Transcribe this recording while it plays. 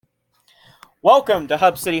Welcome to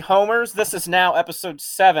Hub City Homers. This is now episode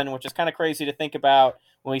 7, which is kind of crazy to think about.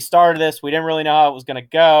 When we started this, we didn't really know how it was going to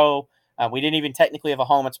go. We didn't even technically have a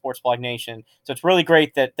home at Sports Blog Nation. So it's really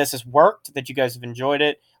great that this has worked, that you guys have enjoyed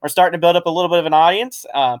it. We're starting to build up a little bit of an audience.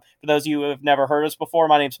 For those of you who have never heard us before,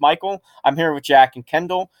 my name's Michael. I'm here with Jack and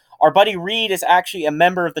Kendall. Our buddy Reed is actually a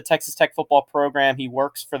member of the Texas Tech football program. He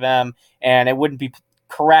works for them, and it wouldn't be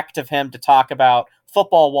correct of him to talk about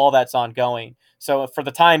football while that's ongoing. So for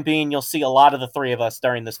the time being, you'll see a lot of the three of us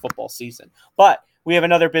during this football season. But we have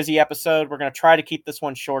another busy episode. We're going to try to keep this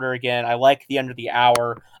one shorter again. I like the under the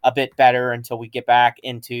hour a bit better until we get back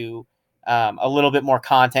into a little bit more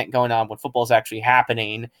content going on when football is actually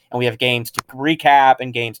happening, and we have games to recap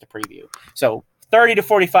and games to preview. So 30 to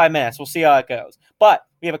 45 minutes. We'll see how it goes. But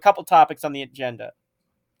we have a couple topics on the agenda.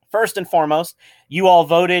 First and foremost, you all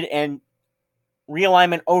voted, and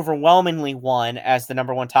realignment overwhelmingly won as the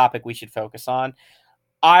number one topic we should focus on.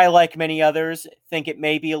 I, like many others, think it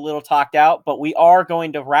may be a little talked out, but we are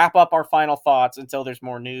going to wrap up our final thoughts until there's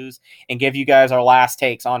more news and give you guys our last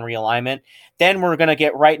takes on realignment. Then we're going to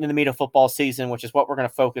get right into the meat of football season, which is what we're going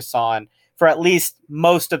to focus on for at least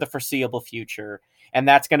most of the foreseeable future. And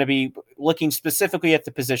that's going to be looking specifically at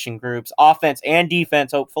the position groups, offense and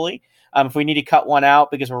defense, hopefully. If we need to cut one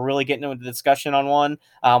out because we're really getting into the discussion on one,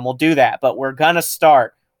 we'll do that. But we're going to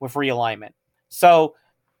start with realignment. So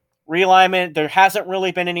realignment, there hasn't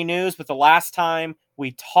really been any news, but the last time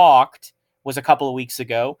we talked was a couple of weeks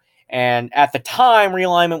ago. And at the time,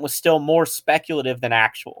 realignment was still more speculative than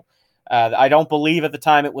actual. I don't believe at the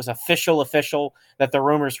time it was official that the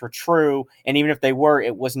rumors were true. And even if they were,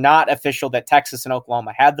 it was not official that Texas and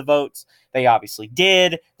Oklahoma had the votes. They obviously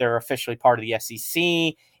did. They're officially part of the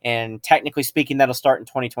SEC. And technically speaking, that'll start in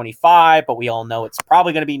 2025. But we all know it's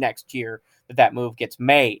probably going to be next year that move gets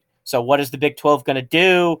made. So what is the Big 12 going to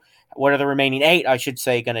do? What are the remaining 8, I should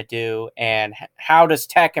say, going to do? And how does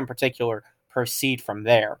Tech in particular proceed from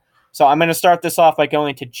there? So I'm going to start this off by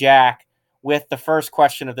going to Jack with the first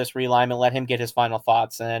question of this realignment, let him get his final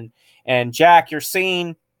thoughts in. And Jack, you're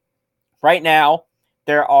seeing right now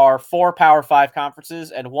there are 4 Power 5 conferences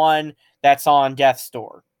and one that's on death's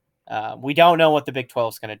door. We don't know what the Big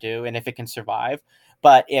 12 is going to do and if it can survive.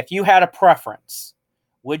 But if you had a preference,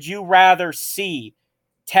 would you rather see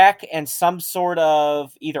Tech and some sort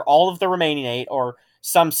of either all of the remaining 8 or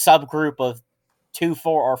some subgroup of 2,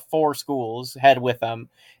 4, or 4 schools head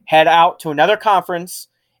out to another conference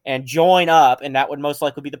and join up, and that would most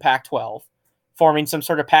likely be the Pac-12, forming some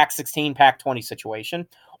sort of Pac-16, Pac-20 situation?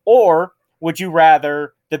 Or would you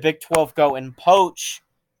rather the Big 12 go and poach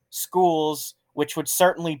schools, which would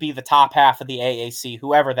certainly be the top half of the AAC,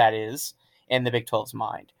 whoever that is, in the Big 12's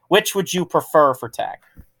mind? Which would you prefer for Tech?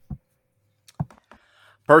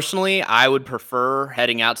 Personally, I would prefer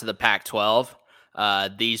heading out to the Pac-12.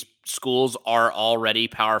 These schools are already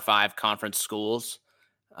Power 5 conference schools.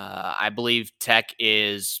 I believe Tech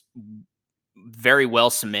is very well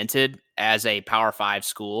cemented as a Power 5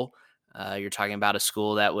 school. You're talking about a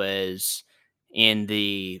school that was in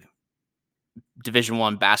the Division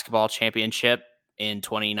I basketball championship in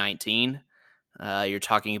 2019. You're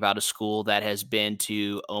talking about a school that has been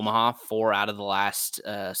to Omaha 4 out of the last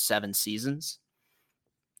 7 seasons.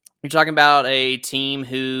 You're talking about a team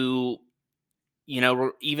who,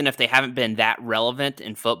 even if they haven't been that relevant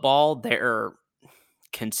in football, they're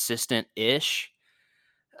consistent-ish.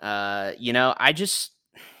 I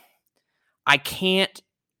can't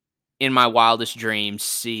in my wildest dreams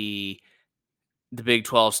see the Big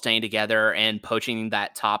 12 staying together and poaching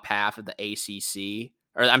that top half of the ACC,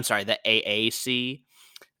 or I'm sorry, the AAC.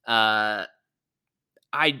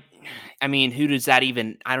 I mean, who does that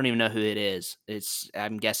even? I don't even know who it is.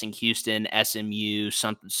 I'm guessing Houston, SMU,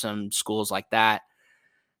 some schools like that.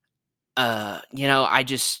 I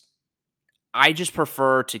just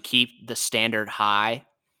prefer to keep the standard high.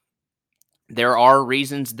 There are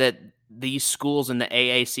reasons that these schools in the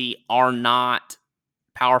AAC are not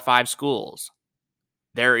Power 5 schools.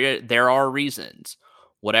 There are reasons.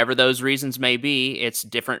 Whatever those reasons may be, it's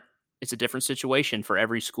different. It's a different situation for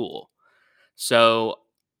every school. So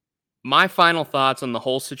my final thoughts on the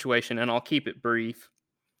whole situation, and I'll keep it brief.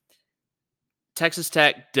 Texas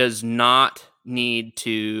Tech does not need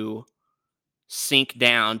to sink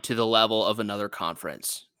down to the level of another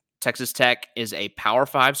conference. Texas Tech is a Power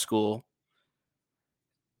 5 school.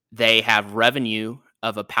 They have revenue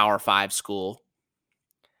of a Power 5 school.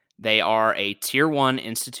 They are a Tier 1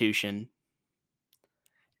 institution,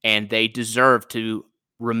 and they deserve to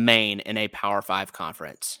remain in a Power 5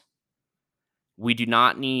 conference. We do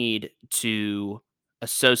not need to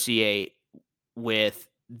associate with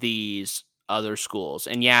these other schools.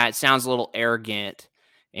 And yeah, it sounds a little arrogant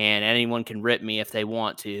and anyone can rip me if they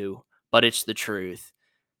want to, but it's the truth.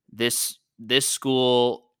 This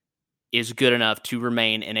school is good enough to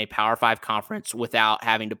remain in a Power 5 conference without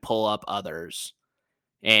having to pull up others.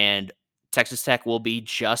 And Texas Tech will be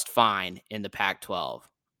just fine in the Pac-12.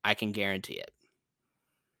 I can guarantee it.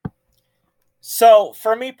 So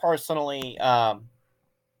for me personally, I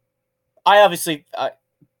obviously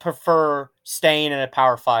prefer staying at a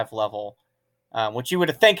Power 5 level, which you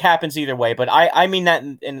would think happens either way. But I mean that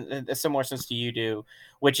in a similar sense to you do,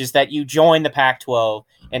 which is that you join the Pac-12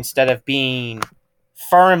 instead of being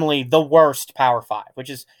firmly the worst Power 5, which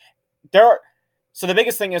is there. So the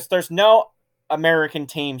biggest thing is there's no American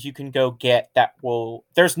teams you can go get that will.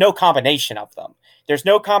 There's no combination of them. There's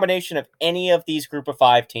no combination of any of these Group of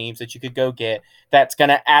 5 teams that you could go get that's going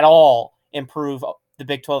to at all improve the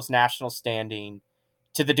Big 12's national standing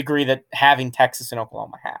to the degree that having Texas and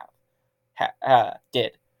Oklahoma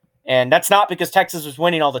did. And that's not because Texas was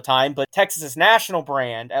winning all the time, but Texas's national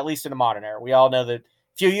brand, at least in the modern era, we all know that a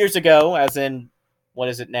few years ago, as in, what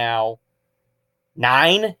is it now,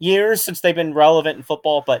 9 years since they've been relevant in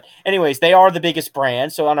football. But anyways, they are the biggest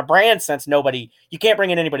brand. So on a brand sense, you can't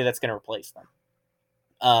bring in anybody that's going to replace them.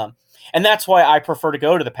 And that's why I prefer to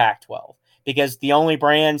go to the Pac-12, because the only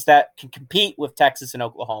brands that can compete with Texas and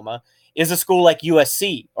Oklahoma is a school like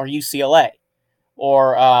USC or UCLA,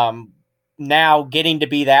 or now getting to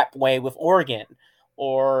be that way with Oregon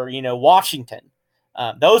or, Washington.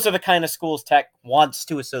 Those are the kind of schools Tech wants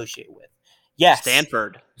to associate with. Yes.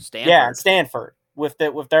 Stanford. Yeah, Stanford with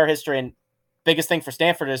their history. And biggest thing for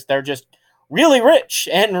Stanford is they're just really rich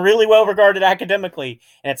and really well regarded academically,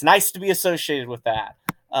 and it's nice to be associated with that.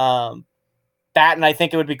 And I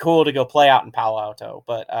think it would be cool to go play out in Palo Alto,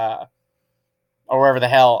 but or wherever the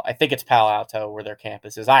hell, I think it's Palo Alto where their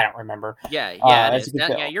campus is. I don't remember. Yeah, it is.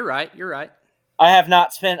 Yeah, you're right. I have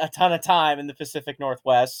not spent a ton of time in the Pacific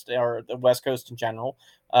Northwest or the West Coast in general.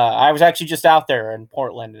 I was actually just out there in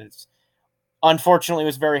Portland, and unfortunately, it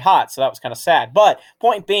was very hot, so that was kind of sad. But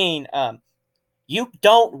point being, you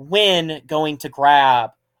don't win going to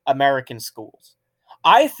grab American schools.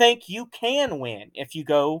 I think you can win if you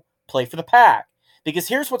go play for the Pac. Because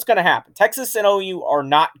here's what's going to happen. Texas and OU are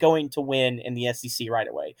not going to win in the SEC right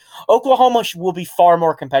away. Oklahoma will be far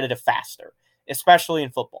more competitive faster, especially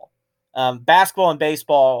in football. Basketball and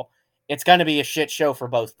baseball, it's going to be a shit show for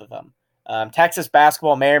both of them. Texas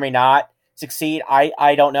basketball may or may not succeed.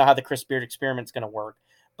 I don't know how the Chris Beard experiment is going to work.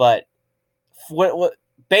 But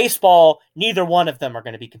baseball, neither one of them are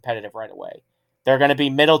going to be competitive right away. They're going to be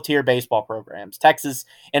middle-tier baseball programs. Texas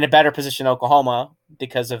in a better position than Oklahoma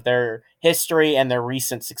because of their history and their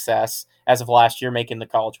recent success as of last year making the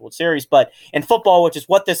College World Series. But in football, which is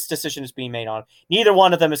what this decision is being made on, neither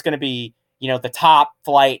one of them is going to be, the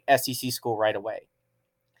top-flight SEC school right away.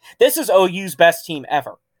 This is OU's best team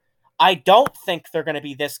ever. I don't think they're going to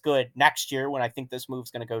be this good next year when I think this move's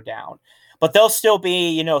going to go down. But they'll still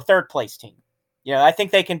be, third-place team. I think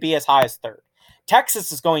they can be as high as third.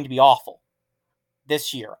 Texas is going to be awful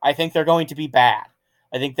this year. I think they're going to be bad.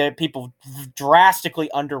 I think that people drastically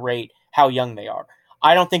underrate how young they are.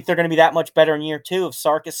 I don't think they're going to be that much better in year 2 of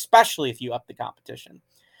Sark, especially if you up the competition.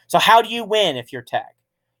 So how do you win if you're Tech?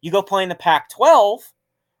 You go play in the Pac-12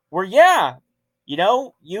 where,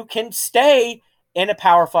 you can stay in a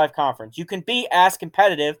Power 5 conference. You can be as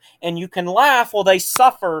competitive and you can laugh while they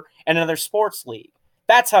suffer in another sports league.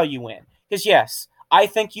 That's how you win. Because, yes, I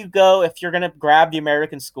think you go, if you're going to grab the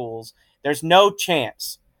American schools, there's no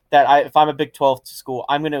chance that if I'm a Big 12 school,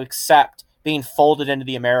 I'm going to accept being folded into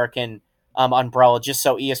the American umbrella just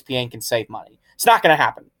so ESPN can save money. It's not going to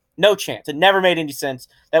happen. No chance. It never made any sense.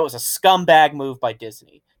 That was a scumbag move by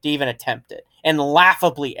Disney to even attempt it, and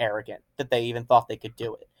laughably arrogant that they even thought they could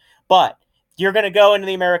do it. But you're going to go into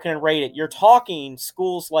the American and rate it. You're talking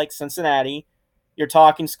schools like Cincinnati. You're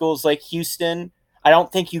talking schools like Houston. I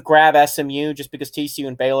don't think you grab SMU just because TCU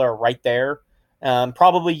and Baylor are right there.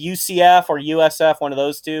 Probably UCF or USF, one of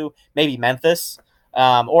those two. Maybe Memphis.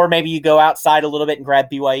 Or maybe you go outside a little bit and grab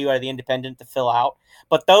BYU out of the independent to fill out.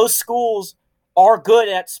 But those schools are good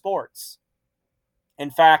at sports. In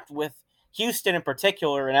fact, with Houston in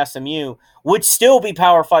particular and SMU would still be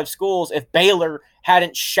Power 5 schools if Baylor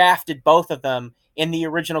hadn't shafted both of them in the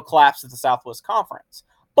original collapse of the Southwest Conference.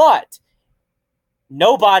 But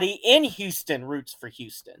nobody in Houston roots for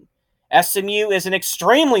Houston. SMU is an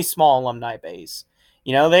extremely small alumni base.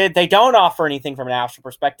 They don't offer anything from a national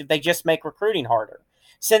perspective. They just make recruiting harder.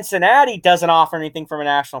 Cincinnati doesn't offer anything from a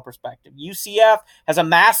national perspective. UCF has a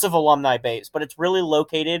massive alumni base, but it's really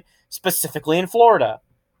located specifically in Florida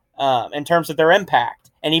in terms of their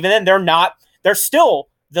impact. And even then, they're still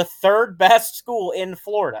the third best school in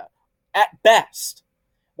Florida at best.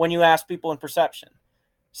 when you ask people in perception.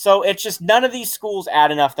 So it's just none of these schools add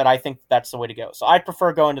enough that I think that's the way to go. So I'd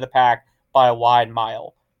prefer going to the Pac by a wide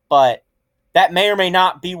mile. But that may or may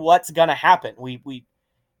not be what's going to happen.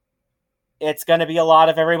 It's going to be a lot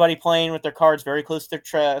of everybody playing with their cards very close to their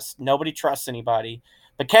chest. Nobody trusts anybody.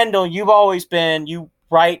 But Kendall, you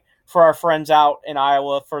write for our friends out in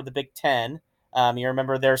Iowa for the Big Ten. You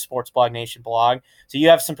remember their Sports Blog Nation blog. So you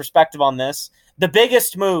have some perspective on this. The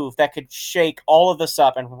biggest move that could shake all of this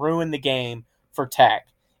up and ruin the game for Tech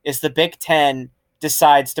is the Big Ten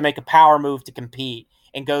decides to make a power move to compete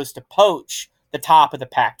and goes to poach the top of the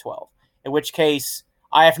Pac-12, in which case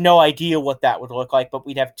I have no idea what that would look like, but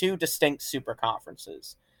we'd have two distinct super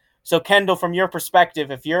conferences. So Kendall, from your perspective,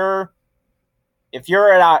 if you're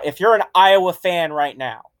an Iowa fan right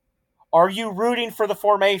now, are you rooting for the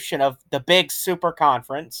formation of the big super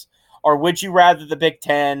conference, or would you rather the Big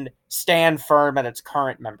Ten stand firm at its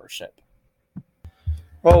current membership?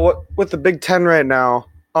 Well, with the Big Ten right now,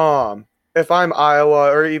 if I'm Iowa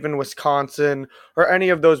or even Wisconsin or any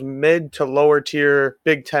of those mid to lower tier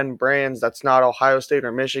Big Ten brands that's not Ohio State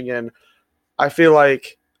or Michigan, I feel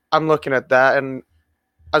like I'm looking at that, and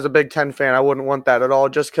as a Big Ten fan, I wouldn't want that at all,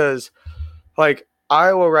 just because, like,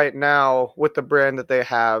 Iowa right now, with the brand that they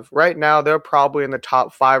have, right now they're probably in the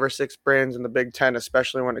top 5 or 6 brands in the Big Ten,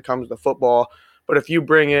 especially when it comes to football. But if you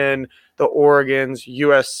bring in the Oregons,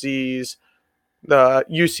 USCs, the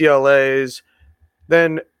UCLAs,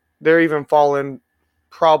 then they're even falling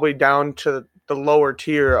probably down to the lower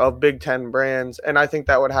tier of Big Ten brands. And I think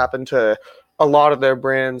that would happen to a lot of their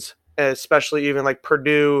brands, especially even like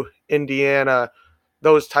Purdue, Indiana,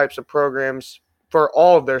 those types of programs for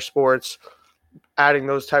all of their sports, adding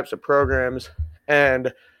those types of programs.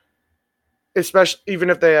 And especially even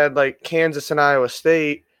if they had like Kansas and Iowa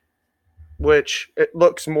State, which it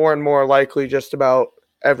looks more and more likely just about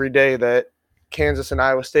every day that Kansas and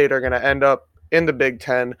Iowa State are going to end up in the Big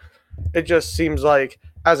Ten. It just seems like,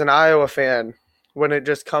 as an Iowa fan, when it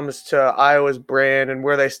just comes to Iowa's brand and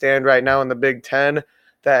where they stand right now in the Big Ten,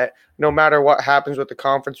 that no matter what happens with the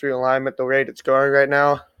conference realignment, the rate it's going right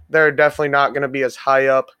now, they're definitely not going to be as high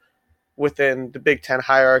up within the Big Ten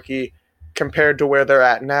hierarchy compared to where they're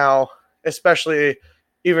at now. Especially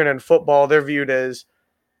even in football, they're viewed as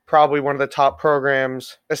probably one of the top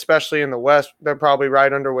programs, especially in the West. They're probably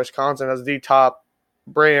right under Wisconsin as the top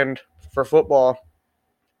brand for football.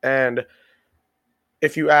 And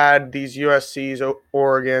if you add these USCs,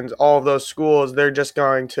 Oregons, all of those schools, they're just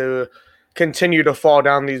going to continue to fall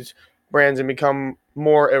down these brands and become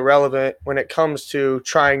more irrelevant when it comes to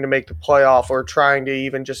trying to make the playoff or trying to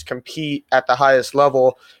even just compete at the highest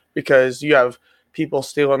level, because you have people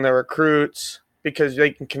stealing their recruits because they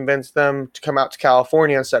can convince them to come out to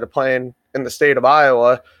California instead of playing in the state of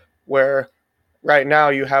Iowa, where right now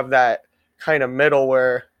you have that kind of middle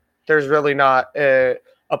where there's really not a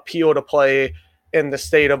appeal to play in the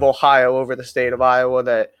state of Ohio over the state of Iowa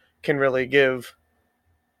that can really give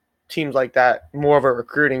teams like that more of a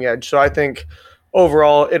recruiting edge. So I think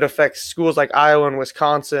overall it affects schools like Iowa and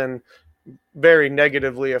Wisconsin very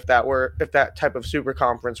negatively if that type of super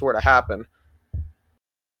conference were to happen.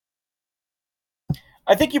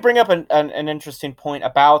 I think you bring up an interesting point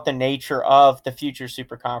about the nature of the future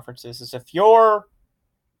super conferences. Is if you're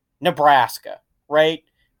Nebraska, right,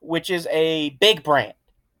 which is a big brand,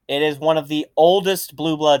 it is one of the oldest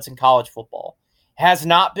blue bloods in college football, has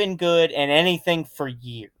not been good in anything for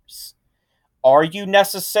years. Are you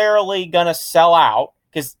necessarily going to sell out?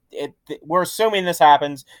 Because we're assuming this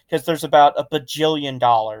happens because there's about $1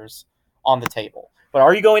 bajillion on the table. But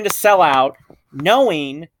are you going to sell out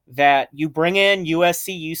knowing that you bring in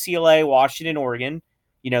USC, UCLA, Washington, Oregon?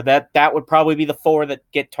 You know, that would probably be the 4 that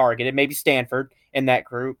get targeted, maybe Stanford in that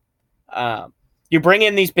group. You bring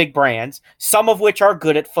in these big brands, some of which are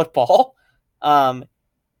good at football.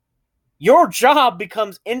 Your job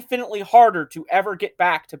becomes infinitely harder to ever get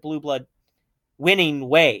back to blue blood winning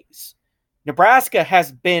ways. Nebraska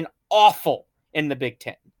has been awful in the Big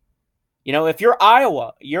Ten. You know, if you're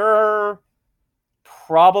Iowa, you're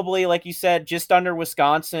probably, like you said, just under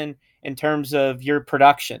Wisconsin in terms of your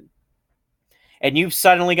production. And you've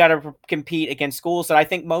suddenly got to compete against schools that I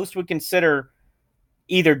think most would consider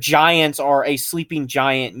either giants or a sleeping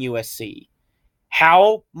giant in USC.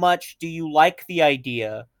 How much do you like the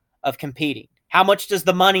idea of competing? How much does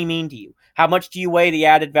the money mean to you? How much do you weigh the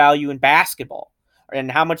added value in basketball? And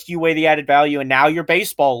how much do you weigh the added value? And now your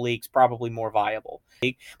baseball league's probably more viable.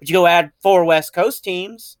 But you go add 4 West Coast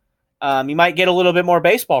teams, you might get a little bit more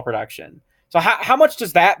baseball production. So how much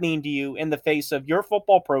does that mean to you in the face of your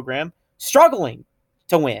football program struggling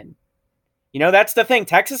to win? You know, that's the thing.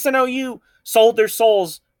 Texas and OU sold their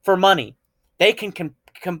souls for money. They can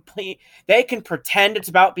They can pretend it's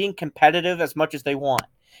about being competitive as much as they want.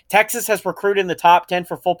 Texas has recruited in the top 10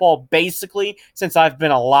 for football basically since I've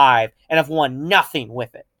been alive and have won nothing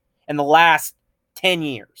with it in the last 10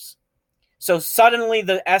 years. So suddenly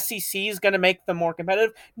the SEC is going to make them more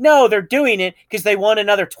competitive? No, they're doing it because they won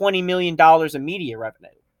another $20 million in media revenue.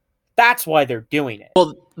 That's why they're doing it.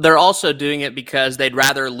 Well, they're also doing it because they'd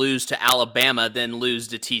rather lose to Alabama than lose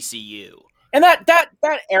to TCU. And that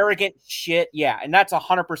arrogant shit, yeah, and that's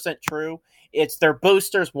 100% true. It's their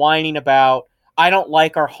boosters whining about, I don't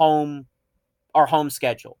like our home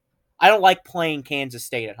schedule. I don't like playing Kansas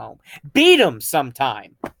State at home. Beat them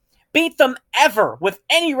sometime. Beat them ever with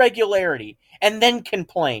any regularity, and then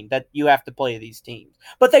complain that you have to play these teams.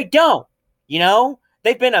 But they don't, you know?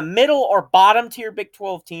 They've been a middle or bottom tier Big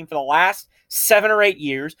 12 team for the last 7 or 8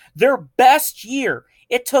 years. Their best year,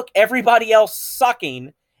 it took everybody else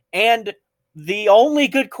sucking, and the only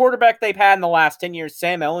good quarterback they've had in the last 10 years,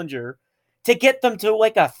 Sam Ehlinger, to get them to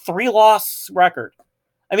like a 3-loss record.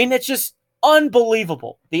 I mean, it's just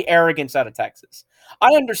unbelievable, the arrogance out of Texas.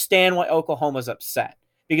 I understand why Oklahoma's upset,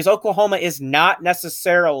 because Oklahoma is not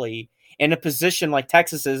necessarily in a position like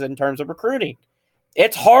Texas is in terms of recruiting.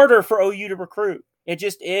 It's harder for OU to recruit. It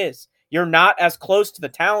just is. You're not as close to the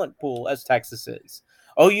talent pool as Texas is.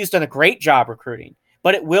 OU's done a great job recruiting,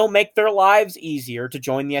 but it will make their lives easier to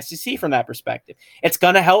join the SEC from that perspective. It's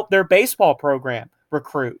going to help their baseball program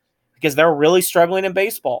recruit because they're really struggling in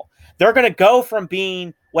baseball. They're going to go from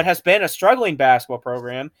being what has been a struggling basketball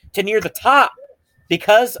program to near the top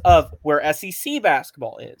because of where SEC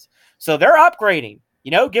basketball is. So they're upgrading.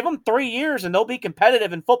 You know, give them 3 years and they'll be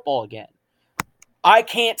competitive in football again. I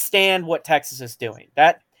can't stand what Texas is doing.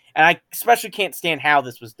 And I especially can't stand how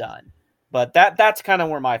this was done. But that's kind of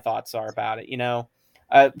where my thoughts are about it. You know,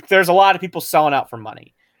 there's a lot of people selling out for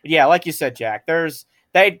money. But yeah, like you said, Jack,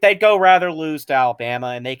 they'd go rather lose to Alabama,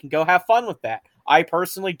 and they can go have fun with that. I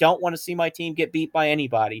personally don't want to see my team get beat by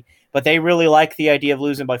anybody, but they really like the idea of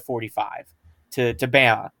losing by 45 to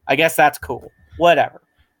Bama. I guess that's cool. Whatever.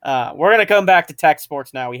 We're going to come back to tech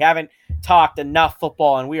sports now. We haven't talked enough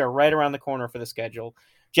football, and we are right around the corner for the schedule.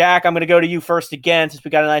 Jack, I'm going to go to you first again since we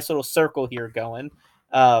got a nice little circle here going.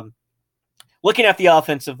 Looking at the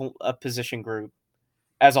offensive position group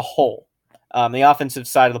as a whole, the offensive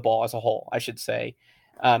side of the ball as a whole, I should say,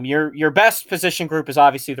 your best position group is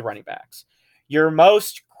obviously the running backs. Your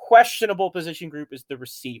most questionable position group is the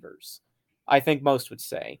receivers, I think most would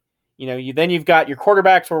say. You know, you've got your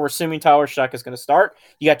quarterbacks where we're assuming Tyler Shuck is going to start.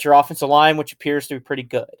 You got your offensive line, which appears to be pretty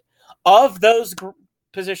good. Of those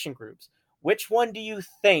position groups, which one do you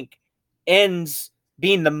think ends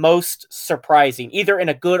being the most surprising, either in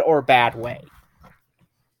a good or bad way?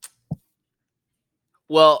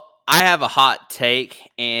 Well, I have a hot take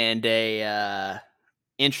and a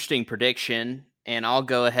interesting prediction, and I'll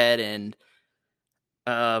go ahead and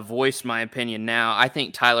voice my opinion now. I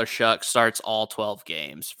think Tyler Shuck starts all 12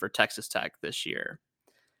 games for Texas Tech this year.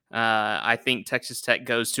 I think Texas Tech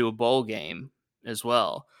goes to a bowl game as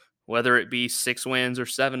well, whether it be 6 wins or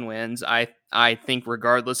 7 wins. I think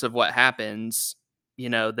regardless of what happens, you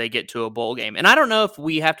know, they get to a bowl game. And I don't know if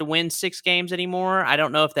we have to win 6 games anymore. I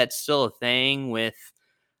don't know if that's still a thing with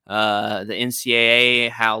the NCAA,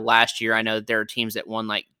 how last year I know there are teams that won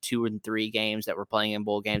like 2 and 3 games that were playing in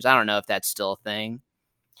bowl games. I don't know if that's still a thing.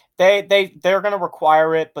 They're going to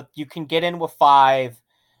require it, but you can get in with 5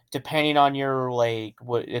 depending on your, like,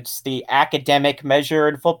 it's the academic measure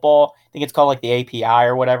in football. I think it's called like the API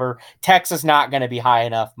or whatever. Texas is not going to be high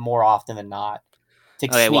enough more often than not to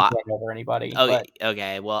sneak in over anybody.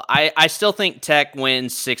 Okay. Well, I still think Tech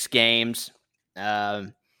wins 6 games.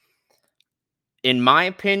 In my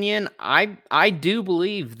opinion, I do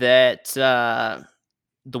believe that the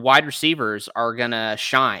wide receivers are going to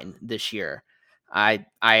shine this year. I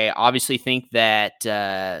obviously think that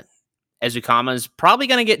Ezukama is probably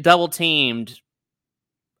going to get double teamed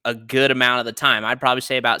a good amount of the time. I'd probably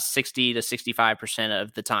say about 60 to 65%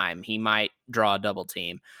 of the time he might draw a double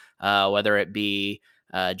team, whether it be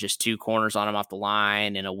just 2 corners on him off the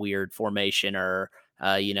line in a weird formation or,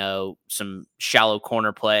 some shallow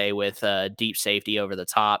corner play with deep safety over the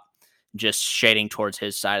top, just shading towards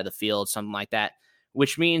his side of the field, something like that,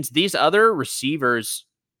 which means these other receivers,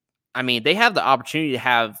 I mean, they have the opportunity to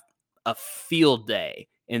have a field day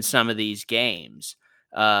in some of these games.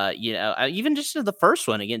 Even just the first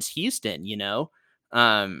one against Houston,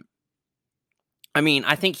 I mean,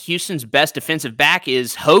 I think Houston's best defensive back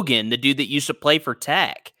is Hogan, the dude that used to play for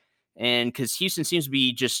Tech. And because Houston seems to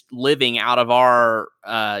be just living out of our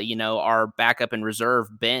backup and reserve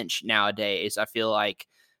bench nowadays, I feel like,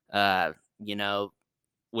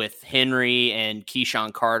 with Henry and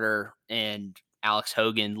Keyshawn Carter and Alex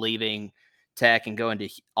Hogan leaving Tech and going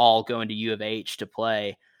to U of H to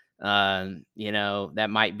play. That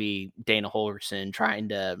might be Dana Holgerson trying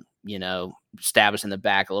to, stab us in the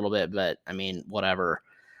back a little bit, but I mean, whatever.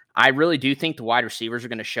 I really do think the wide receivers are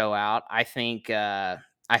going to show out. I think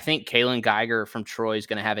Kalen Geiger from Troy is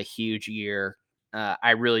going to have a huge year.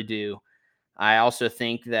 I really do. I also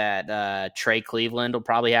think that Trey Cleveland will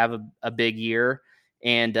probably have a big year,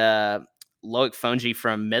 and Loic Fonji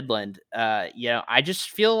from Midland. I just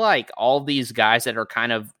feel like all these guys that are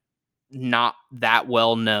kind of not that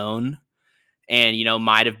well known and,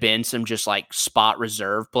 might have been some just like spot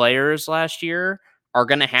reserve players last year are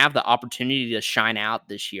going to have the opportunity to shine out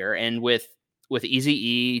this year. And with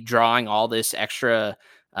Eazy-E drawing all this extra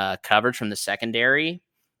coverage from the secondary,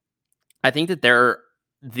 I think that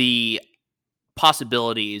the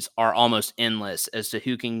possibilities are almost endless as to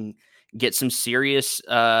who can get some serious,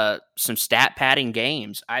 some stat padding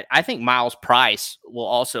games. I think Miles Price will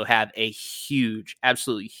also have a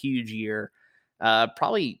absolutely huge year.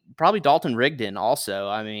 Probably Dalton Rigdon also.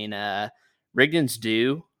 I mean, Rigdon's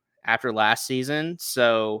due after last season.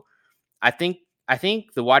 So I think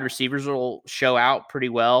the wide receivers will show out pretty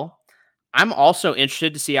well. I'm also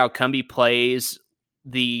interested to see how Cumbie plays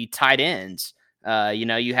the tight ends.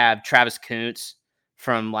 You have Travis Kuntz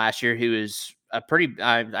from last year, who is a pretty,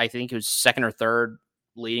 I think it was second or third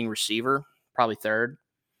leading receiver, probably third.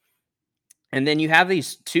 And then you have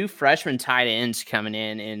these two freshman tight ends coming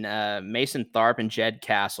in Mason Tharp and Jed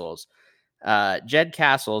Castles. Jed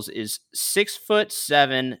Castles is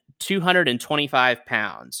 6'7", 225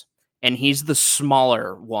 pounds, and he's the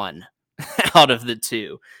smaller one out of the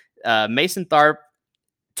two. Mason Tharp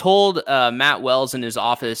told Matt Wells in his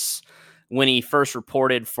office when he first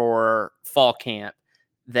reported for fall camp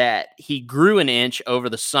that he grew an inch over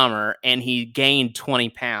the summer and he gained 20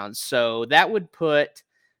 pounds. So that would put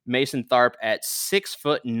Mason Tharp at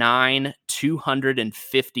 6'9",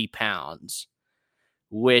 250 pounds,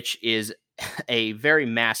 which is a very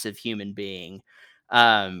massive human being.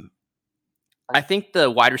 I think the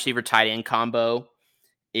wide receiver tight end combo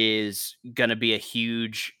is going to be a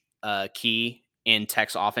huge key in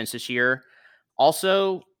Tech's offense this year.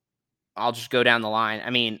 Also, I'll just go down the line.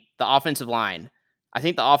 I mean, the offensive line. I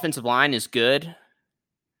think the offensive line is good.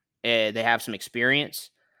 They have some experience.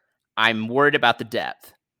 I'm worried about the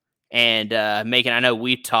depth. And Macon, I know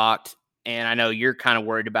we've talked, and I know you're kind of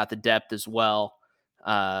worried about the depth as well.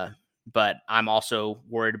 But I'm also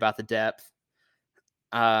worried about the depth.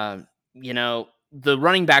 The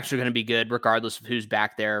running backs are going to be good regardless of who's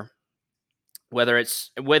back there.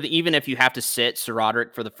 Even if you have to sit Sir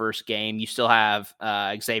Roderick for the first game, you still have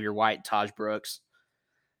Xavier White, Taj Brooks.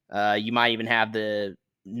 You might even have the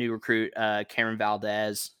new recruit, Cameron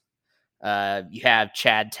Valdez. You have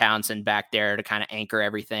Chad Townsend back there to kind of anchor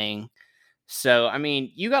everything. So, I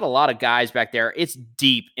mean, you got a lot of guys back there. It's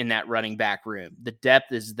deep in that running back room. The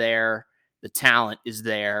depth is there. The talent is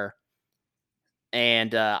there.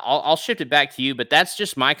 And I'll shift it back to you, but that's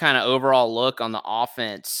just my kind of overall look on the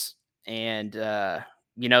offense. And,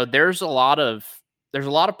 there's a lot of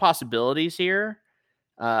possibilities here.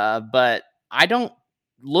 But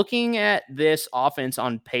looking at this offense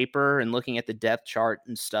on paper and looking at the depth chart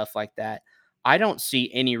and stuff like that, I don't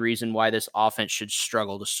see any reason why this offense should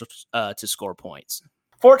struggle to score points.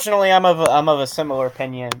 Fortunately, I'm of a similar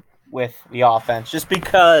opinion with the offense, just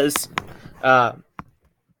because.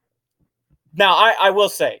 Now, I will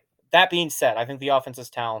say, that being said, I think the offense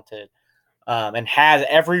is talented and has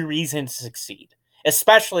every reason to succeed,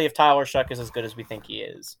 especially if Tyler Shuck is as good as we think he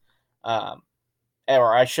is.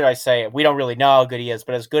 Or should I say, we don't really know how good he is,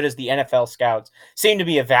 but as good as the NFL scouts seem to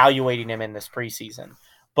be evaluating him in this preseason.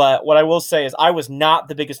 But what I will say is I was not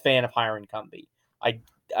the biggest fan of hiring Cumbie.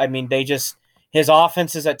 I mean, his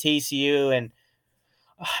offense is at TCU, and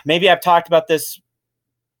maybe I've talked about this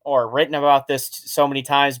or written about this so many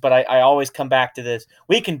times, but I always come back to this.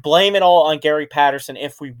 We can blame it all on Gary Patterson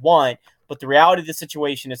if we want, but the reality of the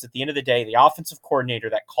situation is at the end of the day, the offensive coordinator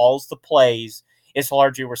that calls the plays is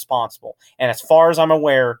largely responsible. And as far as I'm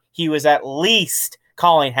aware, he was at least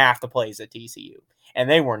calling half the plays at TCU, and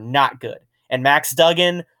they were not good. And Max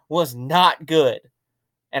Duggan was not good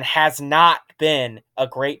and has not been a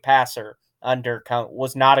great passer under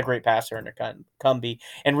Cumbie,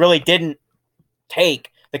 and really didn't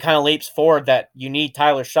take the kind of leaps forward that you need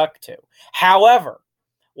Tyler Shuck to. However,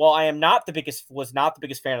 while I was not the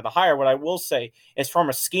biggest fan of the hire, what I will say is from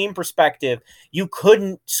a scheme perspective, you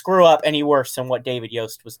couldn't screw up any worse than what David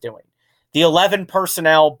Yost was doing. The 11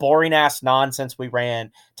 personnel, boring-ass nonsense we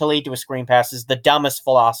ran to lead to a screen pass is the dumbest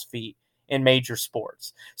philosophy in major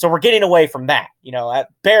sports. So we're getting away from that. At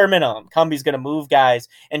bare minimum, Cumbie's going to move guys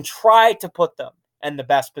and try to put them in the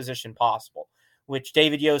best position possible, which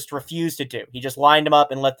David Yost refused to do. He just lined them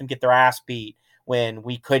up and let them get their ass beat when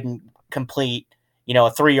we couldn't complete, a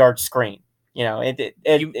 3-yard screen.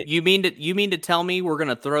 You mean to tell me we're going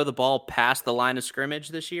to throw the ball past the line of scrimmage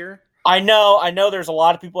this year? I know there's a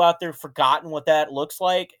lot of people out there forgotten what that looks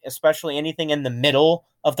like, especially anything in the middle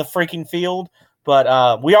of the freaking field.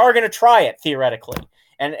 But we are going to try it theoretically.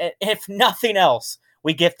 And if nothing else,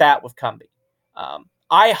 we get that with Cumbie.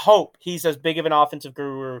 I hope he's as big of an offensive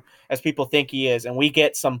guru as people think he is, and we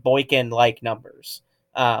get some Boykin-like numbers,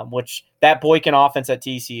 which that Boykin offense at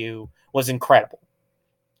TCU was incredible.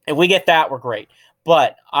 If we get that, we're great.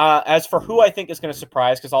 But as for who I think is going to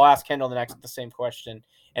surprise, because I'll ask Kendall the same question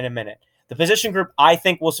in a minute. The position group I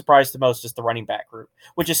think will surprise the most is the running back group,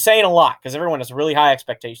 which is saying a lot because everyone has really high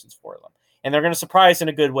expectations for them. And they're going to surprise in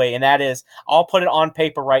a good way, and that is, I'll put it on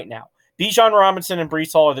paper right now. Bijan Robinson and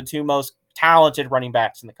Breece Hall are the two most talented running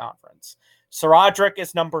backs in the conference. Saradrick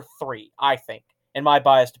is number 3, I think, in my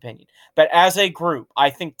biased opinion. But as a group, I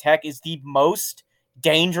think Tech is the most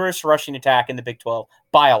dangerous rushing attack in the Big 12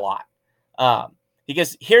 by a lot.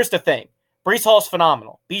 Because here's the thing. Breece Hall's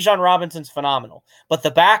phenomenal. Bijan Robinson's phenomenal. But the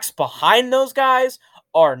backs behind those guys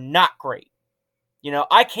are not great.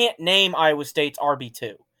 I can't name Iowa State's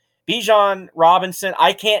RB2. Bijan Robinson,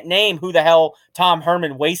 I can't name who the hell Tom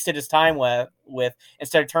Herman wasted his time with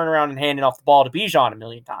instead of turning around and handing off the ball to Bijan a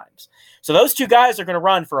million times. So those two guys are going to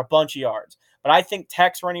run for a bunch of yards. But I think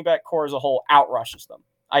Tech's running back core as a whole outrushes them.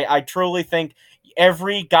 I truly think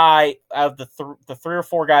every guy of the 3 or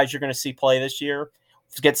 4 guys you're going to see play this year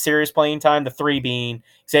get serious playing time, the 3 being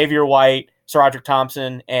Xavier White, Saradrick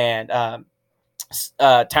Thompson, and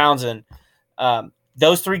Townsend.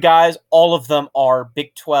 Those 3 guys, all of them are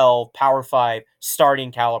Big 12, Power 5,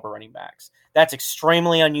 starting caliber running backs. That's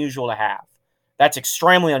extremely unusual to have. That's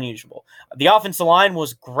extremely unusual. The offensive line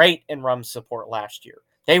was great in run support last year.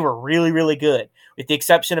 They were really, really good, with the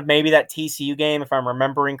exception of maybe that TCU game, if I'm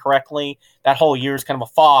remembering correctly. That whole year is kind of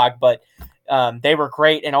a fog, but they were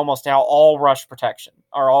great in almost all rush protection,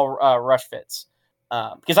 or all rush fits.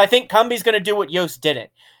 Because I think Cumbie's going to do what Yost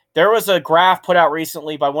didn't. There was a graph put out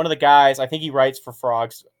recently by one of the guys, I think he writes for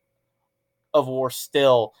Frogs of War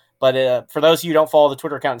still, but for those of you who don't follow the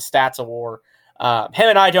Twitter account, Stats of War, him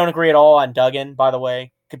and I don't agree at all on Duggan, by the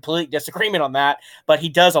way. Complete disagreement on that, but he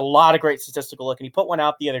does a lot of great statistical look, and he put one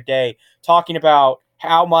out the other day talking about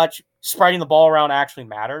how much spreading the ball around actually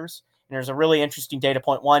matters. And there's a really interesting data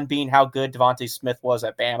point, one being how good Devontae Smith was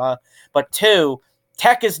at Bama, but 2,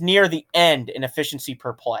 Tech is near the end in efficiency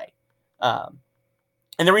per play.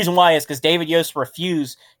 And the reason why is because David Yost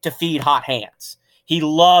refused to feed hot hands. He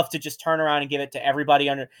loved to just turn around and give it to everybody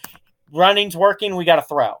under. Running's working, we got to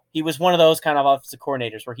throw. He was one of those kind of offensive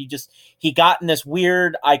coordinators where he got in this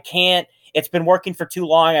weird, it's been working for too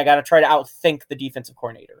long, I got to try to outthink the defensive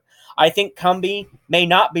coordinator. I think Cumbie may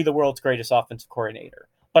not be the world's greatest offensive coordinator,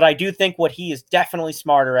 but I do think what he is definitely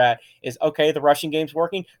smarter at is, okay, the rushing game's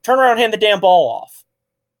working, turn around and hand the damn ball off.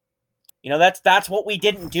 That's what we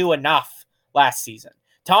didn't do enough last season.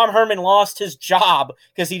 Tom Herman lost his job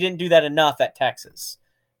because he didn't do that enough at Texas.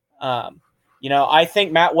 I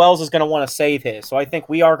think Matt Wells is going to want to save his. So I think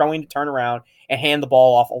we are going to turn around and hand the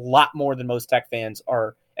ball off a lot more than most Tech fans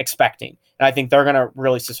are expecting. And I think they're going to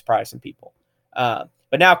really surprise some people.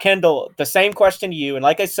 But now, Kendall, the same question to you. And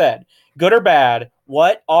like I said, good or bad,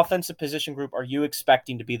 what offensive position group are you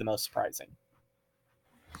expecting to be the most surprising?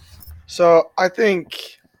 So I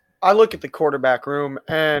think I look at the quarterback room,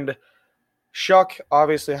 and Shuck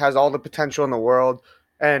obviously has all the potential in the world,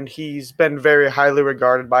 and he's been very highly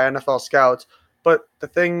regarded by NFL scouts. But the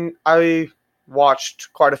thing, I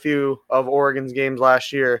watched quite a few of Oregon's games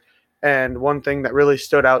last year, and one thing that really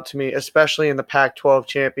stood out to me, especially in the Pac-12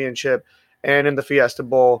 championship and in the Fiesta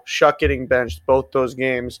Bowl, Shuck getting benched both those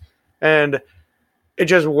games. And it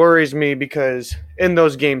just worries me because in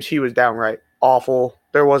those games he was downright awful.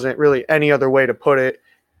 There wasn't really any other way to put it.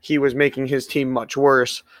 He was making his team much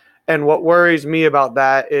worse. And what worries me about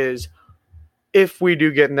that is, if we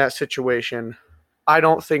do get in that situation, I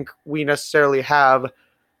don't think we necessarily have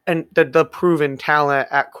the proven talent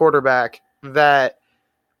at quarterback that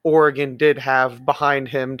Oregon did have behind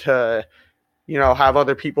him to, have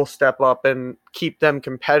other people step up and keep them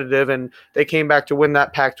competitive. And they came back to win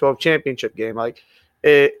that Pac-12 championship game.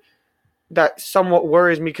 That somewhat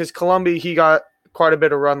worries me because Columbia, he got quite a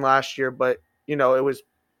bit of run last year, but, it was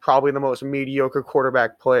probably the most mediocre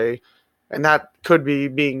quarterback play. And that could be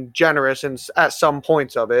being generous at some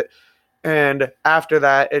points of it. And after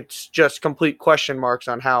that, it's just complete question marks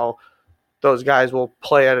on how those guys will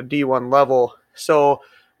play at a D1 level. So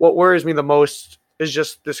what worries me the most is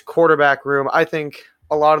just this quarterback room. I think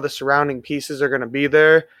a lot of the surrounding pieces are going to be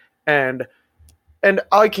there, and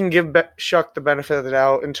I can give Shuck the benefit of the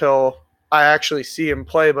doubt until I actually see him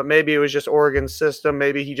play. But maybe it was just Oregon's system.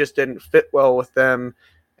 Maybe he just didn't fit well with them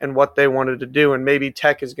and what they wanted to do. And maybe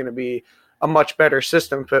Tech is going to be a much better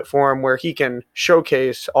system fit for him where he can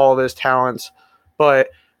showcase all of his talents. But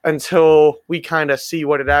until we kind of see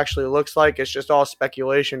what it actually looks like, it's just all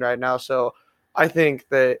speculation right now. So I think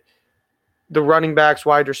that the running backs,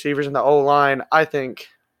 wide receivers, and the O-line, I think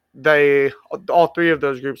all three of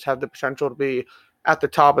those groups have the potential to be at the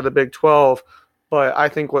top of the Big 12. But I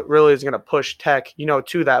think what really is going to push Tech,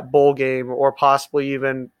 to that bowl game or possibly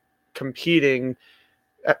even competing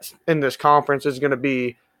in this conference is going to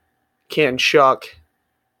be, can Shuck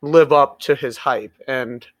live up to his hype?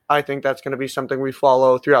 And I think that's going to be something we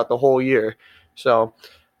follow throughout the whole year. So,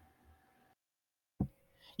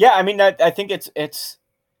 yeah, I mean, I think it's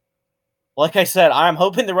like I said, I'm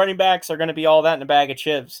hoping the running backs are going to be all that in a bag of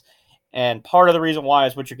chips. And part of the reason why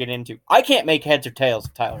is what you're getting into. I can't make heads or tails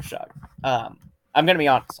of Tyler Shuck. I'm going to be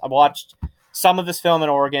honest. I watched some of his film in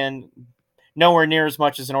Oregon, nowhere near as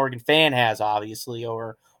much as an Oregon fan has, obviously,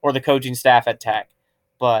 or the coaching staff at Tech.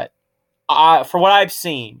 But for what I've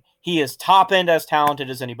seen, he is top end as talented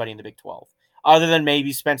as anybody in the Big 12, other than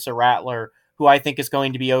maybe Spencer Rattler, who I think is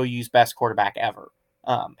going to be OU's best quarterback ever.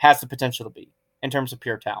 Has the potential to be in terms of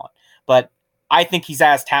pure talent. But I think he's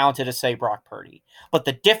as talented as, say, Brock Purdy. But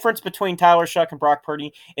the difference between Tyler Shuck and Brock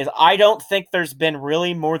Purdy is I don't think there's been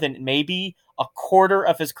really more than maybe a quarter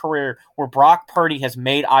of his career where Brock Purdy has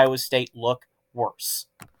made Iowa State look worse.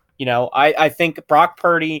 I think Brock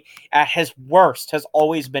Purdy at his worst has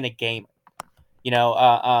always been a gamer.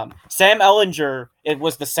 Sam Ehlinger, it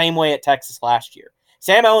was the same way at Texas last year.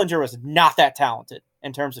 Sam Ehlinger was not that talented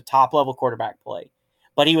in terms of top-level quarterback play.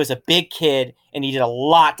 But he was a big kid, and he did a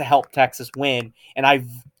lot to help Texas win. And I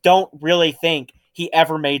don't really think he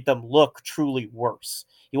ever made them look truly worse.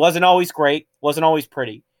 He wasn't always great, wasn't always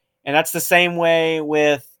pretty. And that's the same way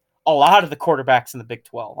with a lot of the quarterbacks in the Big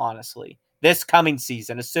 12, honestly. This coming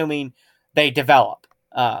season, assuming they develop.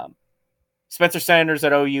 Spencer Sanders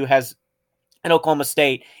at OU in Oklahoma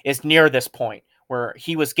State is near this point where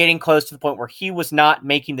he was getting close to the point where he was not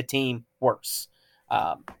making the team worse.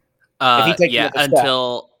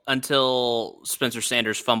 Until Spencer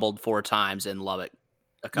Sanders fumbled 4 times in Lubbock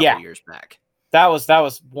a couple years back. That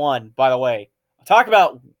was one, by the way. Talk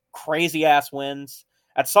about crazy ass wins.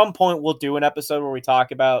 At some point, we'll do an episode where we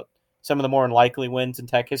talk about some of the more unlikely wins in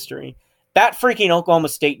Tech history. That freaking Oklahoma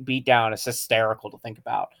State beatdown is hysterical to think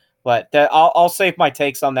about. But I'll save my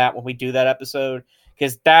takes on that when we do that episode,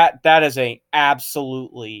 because that is a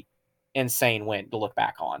absolutely insane win to look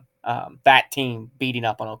back on. That team beating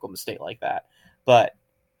up on Oklahoma State like that. But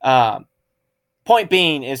point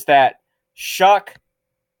being is that Shuck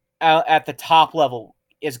at the top level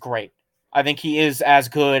is great. I think he is as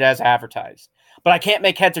good as advertised. But I can't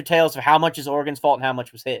make heads or tails of how much is Oregon's fault and how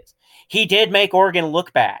much was his. He did make Oregon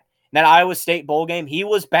look bad. In that Iowa State bowl game, he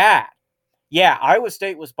was bad. Yeah, Iowa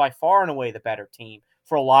State was by far and away the better team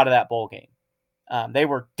for a lot of that bowl game. They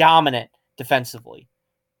were dominant defensively.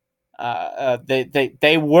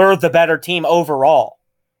 They were the better team overall,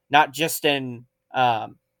 not just in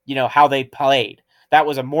how they played. That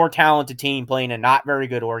was a more talented team playing a not very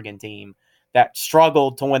good Oregon team that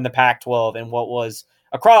struggled to win the Pac-12 in what was,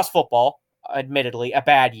 across football, admittedly, a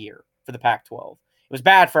bad year for the Pac-12. It was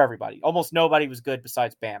bad for everybody. Almost nobody was good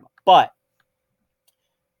besides Bama. But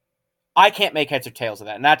I can't make heads or tails of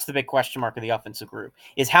that, and that's the big question mark of the offensive group,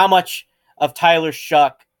 is how much of Tyler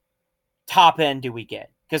Shuck top end do we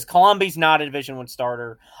get? Because Columbi's not a Division I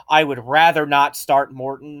starter. I would rather not start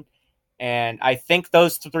Morton, and I think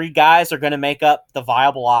those 3 guys are going to make up the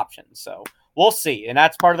viable options. So we'll see, and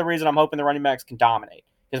that's part of the reason I'm hoping the running backs can dominate,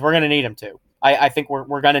 because we're going to need them to. I think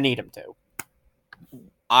we're going to need them to.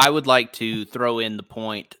 I would like to throw in the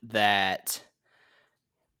point that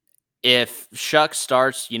if Shuck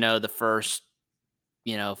starts, the first,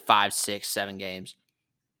 5, 6, 7 games,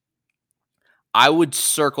 I would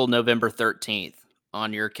circle November 13th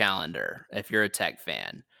on your calendar if you're a Tech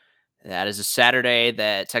fan. That is a Saturday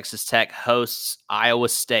that Texas Tech hosts Iowa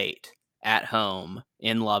State at home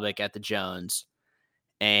in Lubbock at the Jones.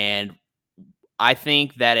 And I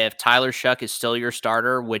think that if Tyler Shuck is still your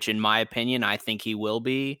starter, which in my opinion, I think he will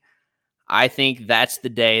be, I think that's the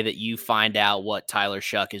day that you find out what Tyler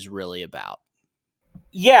Shuck is really about.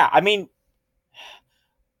 Yeah, I mean,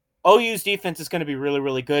 OU's defense is going to be really,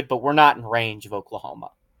 really good, but we're not in range of Oklahoma.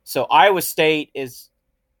 So Iowa State is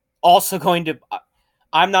also going to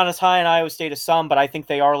I'm not as high in Iowa State as some, but I think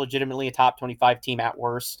they are legitimately a top 25 team at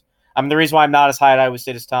worst. The reason why I'm not as high at Iowa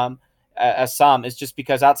State as some is just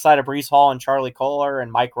because outside of Brees Hall and Charlie Kohler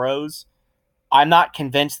and Mike Rose, I'm not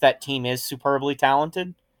convinced that team is superbly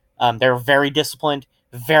talented. They're very disciplined,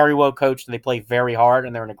 very well coached, and they play very hard,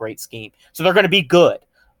 and they're in a great scheme. So they're going to be good,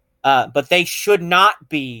 but they should not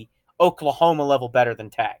be Oklahoma level better than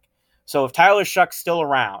Tech. So if Tyler Shuck's still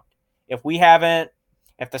around, if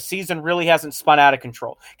the season really hasn't spun out of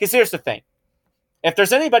control, because here's the thing. If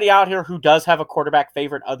there's anybody out here who does have a quarterback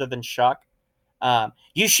favorite other than Shuck,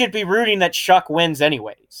 you should be rooting that Shuck wins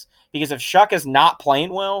anyways. Because if Shuck is not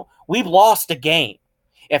playing well, we've lost a game.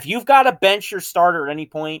 If you've got to bench your starter at any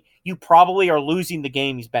point, you probably are losing the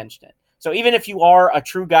game he's benched in. So even if you are a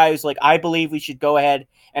true guy who's like, I believe we should go ahead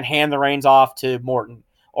and hand the reins off to Morton,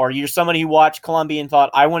 or you're somebody who watched Columbia and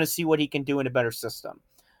thought, I want to see what he can do in a better system.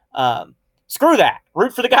 Screw that.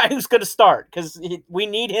 Root for the guy who's going to start, because we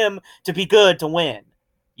need him to be good to win.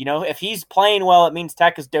 If he's playing well, it means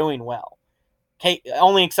Tech is doing well.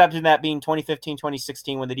 Only excepting that being 2015,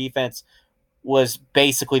 2016, when the defense was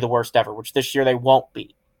basically the worst ever, which this year they won't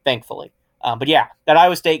be, thankfully. But yeah, that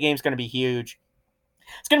Iowa State game is going to be huge.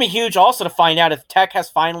 It's going to be huge also to find out if Tech has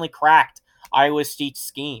finally cracked Iowa State's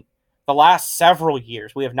scheme. The last several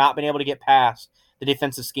years, we have not been able to get past the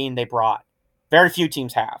defensive scheme they brought. Very few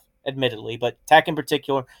teams have, admittedly, but Tech in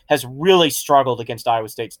particular has really struggled against Iowa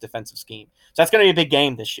State's defensive scheme. So that's going to be a big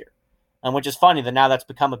game this year, which is funny that now that's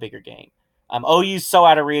become a bigger game. OU's so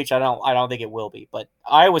out of reach, I don't think it will be. But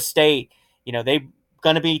Iowa State, they're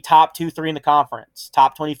going to be top 2-3 in the conference,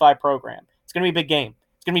 top 25 program. It's going to be a big game.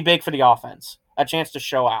 It's going to be big for the offense, a chance to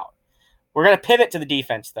show out. We're going to pivot to the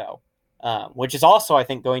defense, though, which is also, I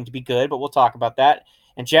think, going to be good, but we'll talk about that.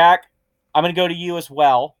 And, Jack, I'm going to go to you as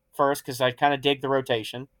well first because I kind of dig the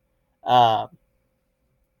rotation. When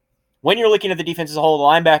you're looking at the defense as a whole, the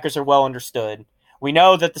linebackers are well understood. We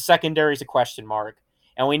know that the secondary is a question mark,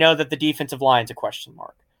 and we know that the defensive line is a question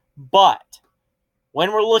mark. But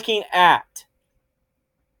when we're looking at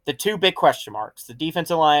the two big question marks, the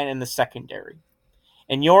defensive line and the secondary,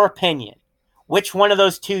 in your opinion, which one of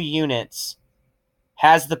those two units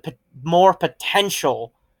has the more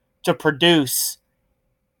potential to produce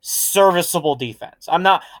serviceable defense? I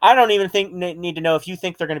don't even need to know if you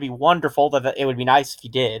think they're going to be wonderful, that it would be nice if you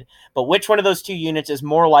did, but which one of those two units is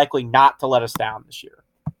more likely not to let us down this year?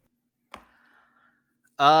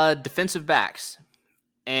 Defensive backs.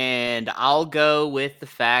 And I'll go with the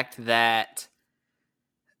fact that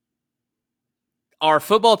our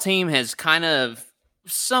football team has kind of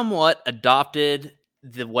somewhat adopted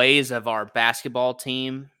the ways of our basketball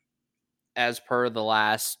team as per the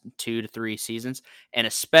last 2 to 3 seasons, and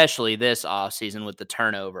especially this offseason with the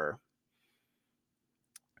turnover.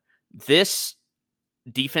 This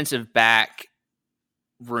defensive back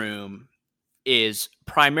room is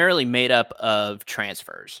primarily made up of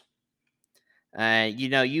transfers.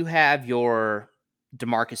 You have your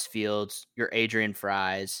DeMarcus Fields, your Adrian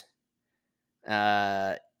Fries. You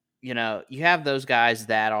have those guys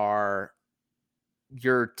that are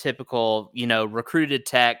your typical, recruited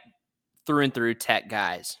Tech, through and through Tech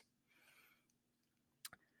guys.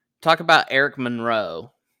 Talk about Eric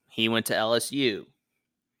Monroe. He went to LSU.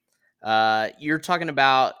 You're talking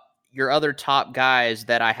about your other top guys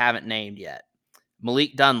that I haven't named yet.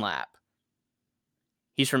 Malik Dunlap.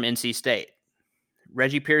 He's from NC State.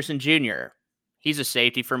 Reggie Pearson Jr. He's a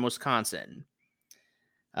safety from Wisconsin.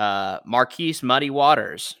 Marquise Muddy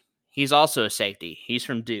Waters. He's also a safety. He's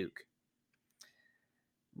from Duke.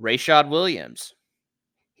 Rashad Williams.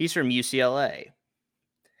 He's from UCLA.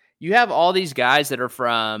 You have all these guys that are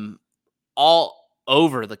from all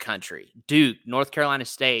over the country. Duke, North Carolina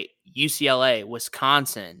State, UCLA,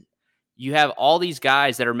 Wisconsin. You have all these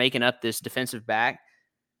guys that are making up this defensive back.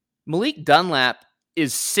 Malik Dunlap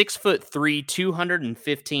is 6'3",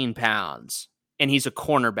 215 pounds, and he's a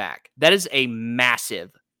cornerback. That is a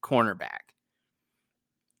massive cornerback.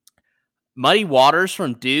 Muddy Waters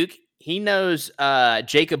from Duke, he knows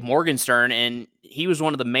Jacob Morgenstern, and he was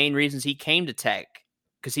one of the main reasons he came to Tech,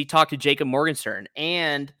 because he talked to Jacob Morgenstern.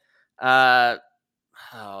 And,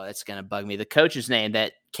 that's going to bug me, the coach's name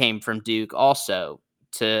that came from Duke also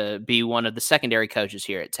to be one of the secondary coaches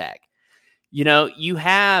here at Tech. You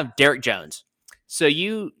have Derek Jones. So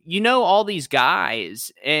you know all these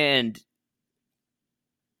guys, and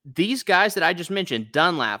these guys that I just mentioned,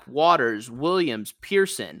 Dunlap, Waters, Williams,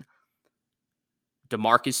 Pearson,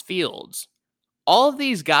 DeMarcus Fields, all of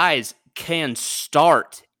these guys can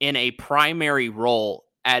start in a primary role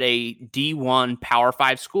at a D1 Power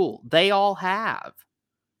 5 school. They all have.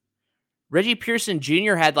 Reggie Pearson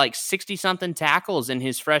Jr. had like 60-something tackles in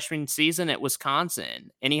his freshman season at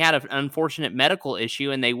Wisconsin, and he had an unfortunate medical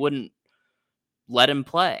issue, and they wouldn't let him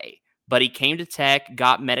play. But he came to Tech,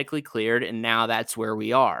 got medically cleared, and now that's where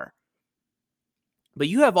we are. But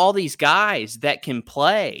you have all these guys that can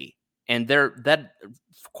play, and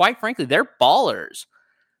quite frankly, they're ballers.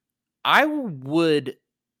 I would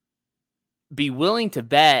be willing to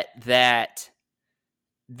bet that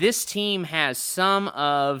this team has some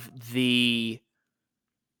of the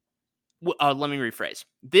let me rephrase.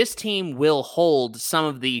 This team will hold some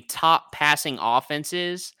of the top passing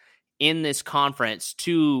offenses in this conference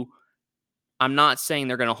to, I'm not saying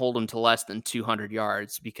they're going to hold them to less than 200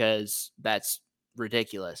 yards because that's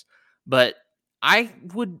ridiculous, but I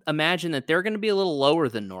would imagine that they're going to be a little lower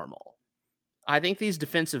than normal. I think these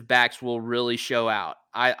defensive backs will really show out.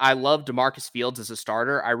 I love DeMarcus Fields as a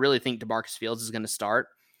starter. I really think DeMarcus Fields is going to start.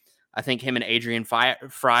 I think him and Adrian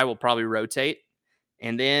Fry will probably rotate.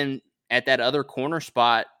 And then at that other corner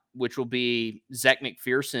spot, which will be Zach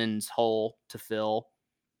McPherson's hole to fill,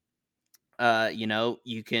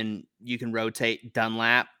 you can rotate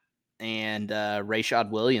Dunlap and Rashad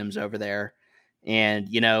Williams over there, and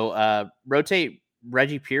rotate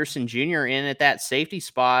Reggie Pearson Jr. in at that safety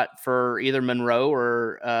spot for either Monroe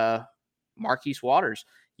or Marquise Waters.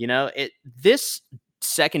 This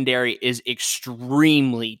secondary is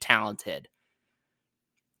extremely talented.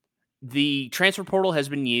 The transfer portal has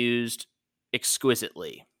been used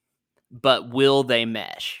exquisitely, but will they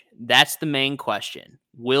mesh? That's the main question.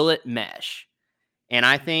 Will it mesh? And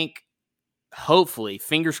I think, hopefully,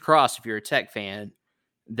 fingers crossed if you're a Tech fan,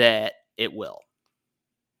 that it will.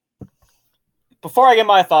 Before I get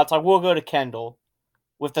my thoughts, I will go to Kendall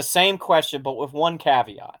with the same question, but with one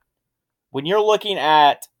caveat. When you're looking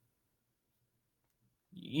at,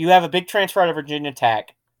 you have a big transfer out of Virginia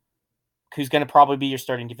Tech, who's going to probably be your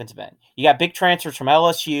starting defensive end. You got big transfers from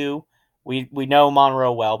LSU. We know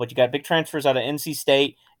Monroe well, but you got big transfers out of NC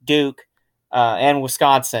State, Duke, and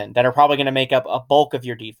Wisconsin that are probably going to make up a bulk of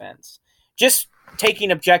your defense. Just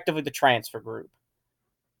taking objectively the transfer group,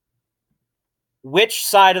 which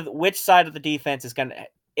side of the defense is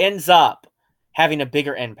ends up having a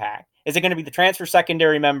bigger impact? Is it going to be the transfer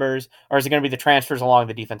secondary members, or is it going to be the transfers along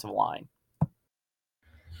the defensive line?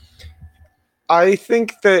 I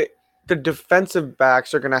think that the defensive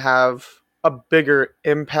backs are going to have a bigger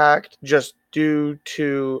impact just due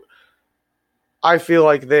to, I feel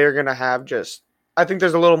like they're going to have I think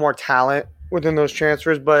there's a little more talent within those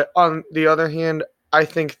transfers. But on the other hand, I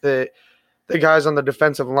think that the guys on the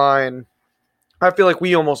defensive line, I feel like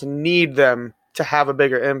we almost need them to have a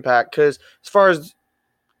bigger impact, because as far as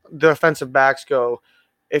the defensive backs go,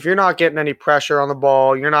 if you're not getting any pressure on the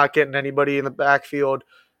ball, you're not getting anybody in the backfield,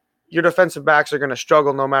 your defensive backs are going to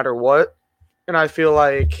struggle no matter what. And I feel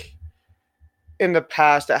like in the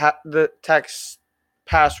past, the Tech's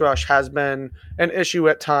pass rush has been an issue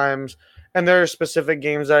at times. And there are specific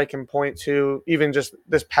games that I can point to, even just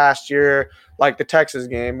this past year, like the Texas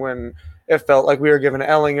game, when it felt like we were giving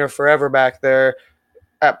Ellinger forever back there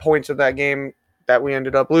at points of that game that we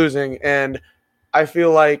ended up losing. And I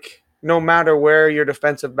feel like no matter where your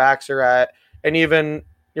defensive backs are at, and even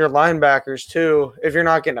your linebackers too, if you're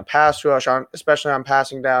not getting a pass rush on, especially on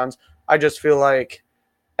passing downs, I just feel like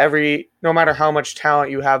no matter how much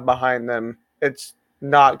talent you have behind them, it's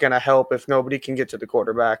not going to help if nobody can get to the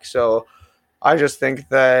quarterback. So I just think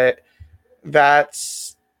we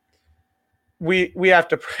have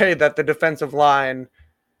to pray that the defensive line,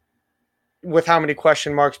 with how many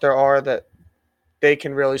question marks there are, that they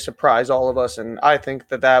can really surprise all of us. And I think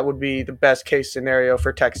that would be the best case scenario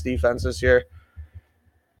for Tech's defense this year.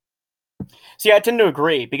 See, I tend to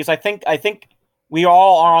agree, because I think we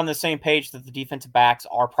all are on the same page that the defensive backs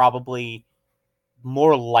are probably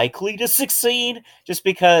more likely to succeed, just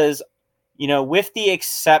because, with the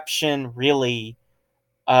exception really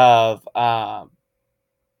of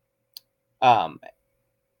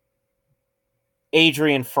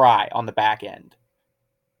Adrian Fry on the back end.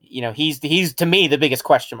 He's to me the biggest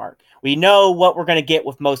question mark. We know what we're going to get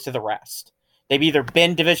with most of the rest. They've either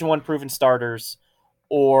been Division I proven starters,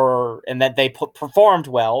 and that they performed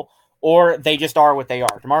well, or they just are what they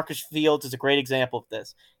are. DeMarcus Fields is a great example of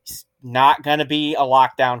this. He's not going to be a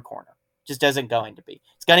lockdown corner. Just isn't going to be.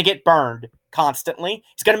 He's going to get burned constantly.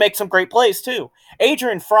 He's going to make some great plays too.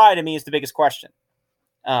 Adrian Fry to me is the biggest question,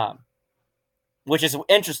 which is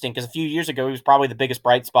interesting because a few years ago he was probably the biggest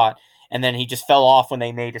bright spot, and then he just fell off when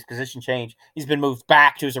they made his position change. He's been moved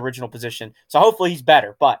back to his original position, so hopefully he's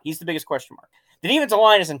better, but he's the biggest question mark. The defensive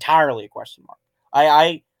line is entirely a question mark.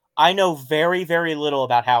 I know very, very little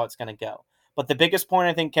about how it's going to go. But the biggest point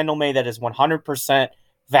I think Kendall made that is 100%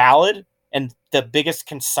 valid And the biggest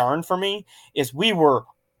concern for me is we were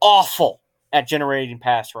awful at generating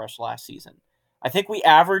pass rush last season. I think we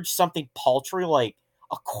averaged something paltry like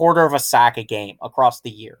a quarter of a sack a game across the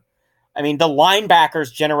year. I mean, the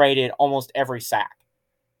linebackers generated almost every sack.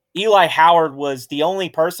 Eli Howard was the only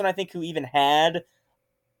person I think who even had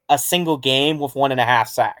a single game with 1.5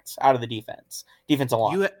 sacks out of the defensive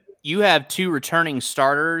line. You have two returning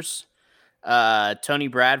starters, Tony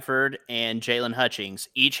Bradford and Jalen Hutchings.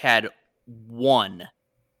 Each had 1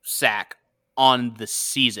 sack on the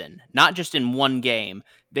season, not just in one game.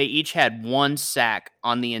 They each had 1 sack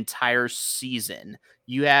on the entire season.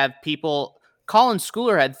 You have people. Colin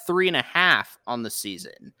Schooler had 3.5 on the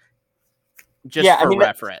season. Just for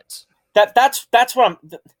reference. That's what I'm.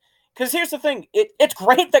 Because here's the thing, it's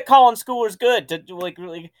great that Colin Schooler's good. To like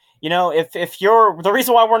really, if you're the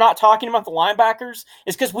reason why we're not talking about the linebackers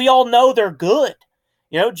is because we all know they're good.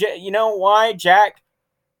 You know why Jack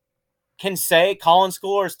can say Colin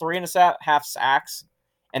Schooler's 3.5 sacks,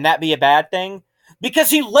 and that be a bad thing? Because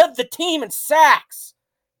he led the team in sacks.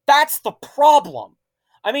 That's the problem.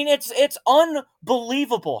 I mean, it's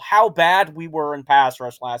unbelievable how bad we were in pass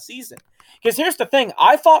rush last season. Because here's the thing,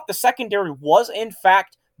 I thought the secondary was in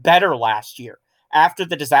fact better last year. After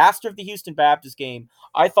the disaster of the Houston Baptist game,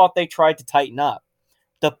 I thought they tried to tighten up.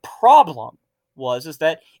 The problem is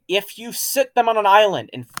that if you sit them on an island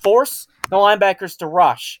and force the linebackers to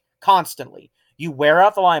rush constantly, you wear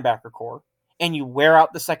out the linebacker core and you wear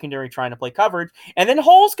out the secondary trying to play coverage, and then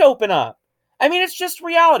holes open up. I mean, it's just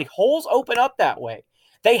reality. Holes open up that way.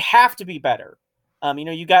 They have to be better.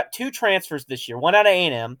 You got 2 transfers this year, one out of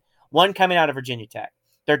A&M, one coming out of Virginia Tech.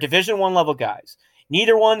 They're Division I level guys.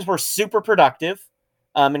 Neither ones were super productive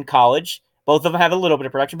in college. Both of them have a little bit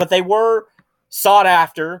of production, but they were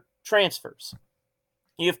sought-after transfers.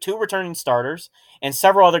 You have 2 returning starters and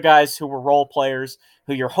several other guys who were role players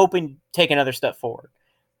who you're hoping take another step forward.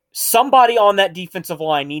 Somebody on that defensive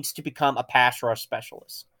line needs to become a pass rush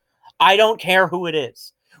specialist. I don't care who it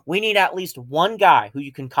is. We need at least one guy who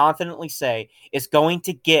you can confidently say is going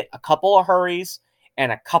to get a couple of hurries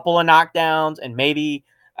and a couple of knockdowns and maybe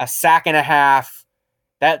a sack and a half.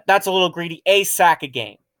 That's a little greedy. A sack a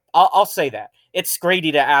game. I'll say that. It's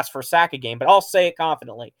greedy to ask for a sack a game, but I'll say it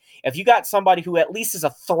confidently. If you got somebody who at least is a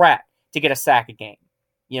threat to get a sack a game,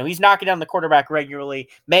 he's knocking down the quarterback regularly.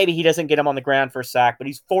 Maybe he doesn't get him on the ground for a sack, but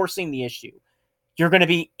he's forcing the issue. You're going to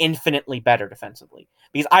be infinitely better defensively.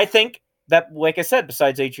 Because I think that, like I said,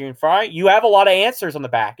 besides Adrian Fry, you have a lot of answers on the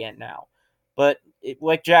back end now. But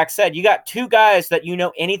like Jack said, you got 2 guys that you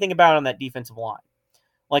know anything about on that defensive line.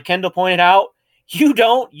 Like Kendall pointed out, you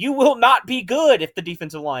will not be good if the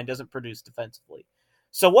defensive line doesn't produce defensively.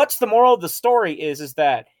 So what's the moral of the story is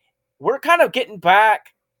that we're kind of getting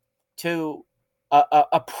back to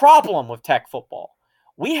a problem with Tech football.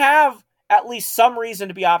 We have at least some reason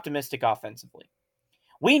to be optimistic offensively.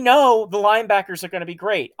 We know the linebackers are going to be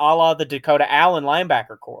great, a la the Dakota Allen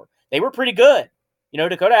linebacker core. They were pretty good.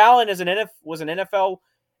 Dakota Allen was an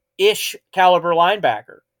NFL-ish caliber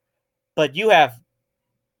linebacker. But you have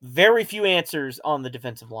very few answers on the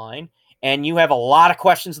defensive line, and you have a lot of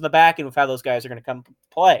questions in the back end of how those guys are going to come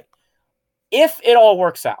play. If it all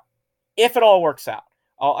works out,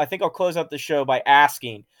 I think I'll close out the show by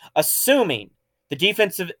asking, assuming the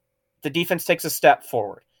defense takes a step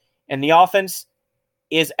forward and the offense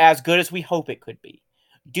is as good as we hope it could be,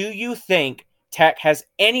 do you think Tech has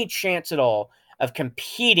any chance at all of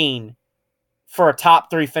competing for a top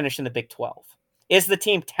 3 finish in the Big 12? Is the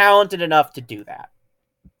team talented enough to do that?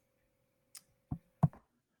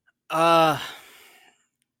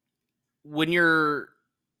 When you're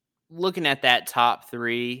looking at that top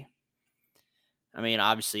 3, I mean,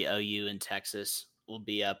 obviously OU and Texas will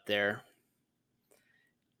be up there.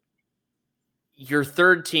 Your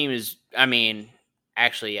third team is,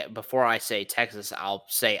 actually, before I say Texas, I'll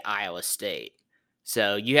say Iowa State.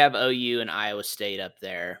 So you have OU and Iowa State up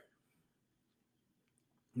there.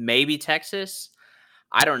 Maybe Texas.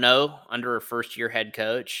 I don't know. Under a first-year head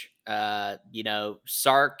coach,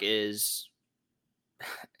 Sark is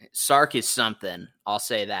something. I'll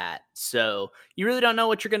say that. So you really don't know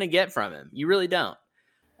what you're going to get from him. You really don't.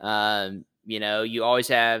 You always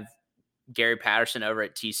have Gary Patterson over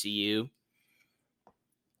at TCU.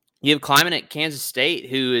 You have Kleiman at Kansas State,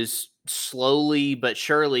 who is slowly but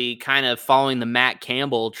surely kind of following the Matt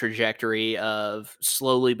Campbell trajectory of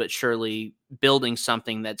slowly but surely building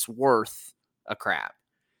something that's worth a crap.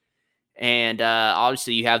 And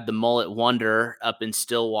obviously you have the mullet wonder up in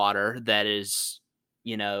Stillwater that is,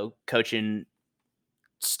 coaching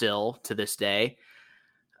still to this day.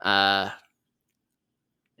 Do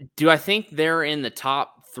I think they're in the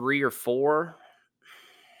top 3 or 4?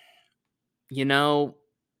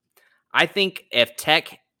 I think if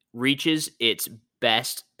Tech reaches its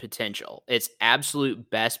best potential, its absolute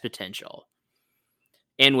best potential,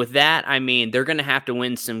 and with that, I mean, they're going to have to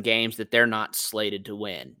win some games that they're not slated to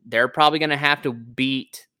win. They're probably going to have to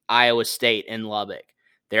beat Iowa State in Lubbock.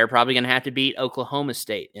 They're probably going to have to beat Oklahoma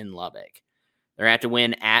State in Lubbock. They're going to have to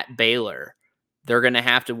win at Baylor. They're going to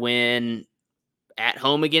have to win at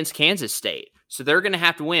home against Kansas State. So they're going to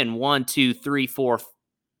have to win 1, 2, 3, 4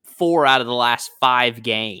 out of the last 5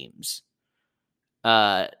 games,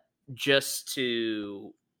 just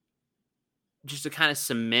to kind of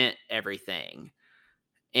cement everything.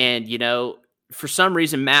 And, for some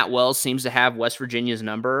reason, Matt Wells seems to have West Virginia's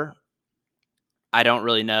number. I don't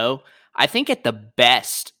really know. I think at the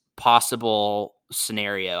best possible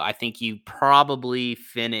scenario, I think you probably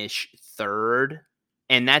finish 3rd,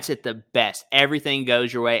 and that's at the best. Everything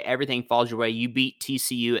goes your way. Everything falls your way. You beat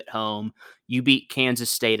TCU at home. You beat Kansas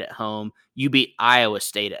State at home. You beat Iowa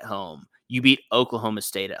State at home. You beat Oklahoma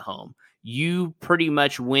State at home. You pretty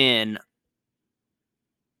much win.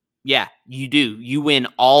 Yeah, you do. You win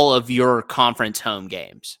all of your conference home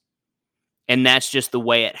games. And that's just the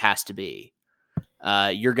way it has to be.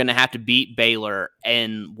 You're going to have to beat Baylor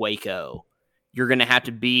and Waco. You're going to have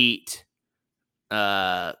to beat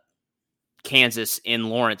Kansas in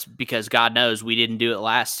Lawrence, because God knows we didn't do it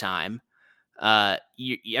last time.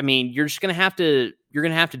 You're just going to have to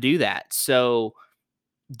do that. So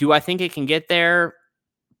do I think it can get there?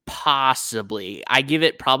 Possibly. I give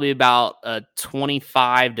it probably about a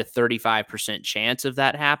 25 to 35% chance of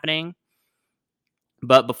that happening.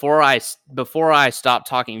 But before I stop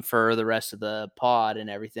talking for the rest of the pod and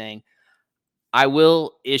everything, I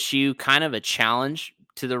will issue kind of a challenge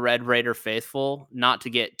to the Red Raider faithful, not to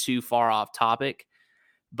get too far off topic,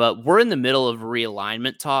 but we're in the middle of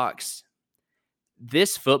realignment talks.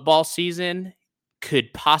 This football season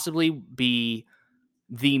could possibly be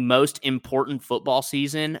the most important football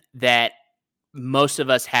season that most of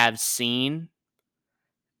us have seen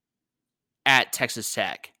at Texas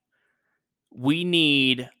Tech. We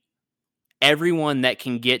need everyone that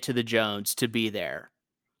can get to the Jones to be there.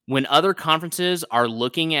 When other conferences are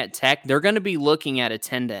looking at Tech, they're going to be looking at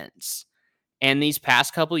attendance. And these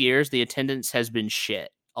past couple years, the attendance has been shit.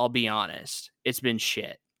 I'll be honest. It's been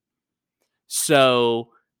shit. So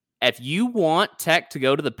if you want Tech to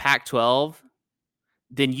go to the Pac-12,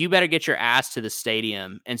 then you better get your ass to the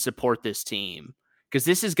stadium and support this team, because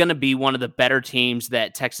this is going to be one of the better teams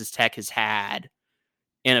that Texas Tech has had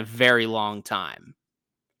in a very long time.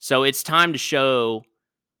 So it's time to show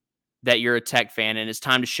that you're a Tech fan, and it's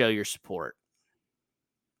time to show your support.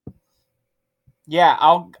 Yeah,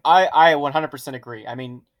 I 100% agree. I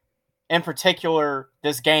mean, in particular,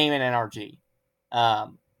 this game in NRG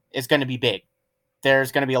is going to be big.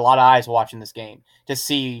 There's going to be a lot of eyes watching this game to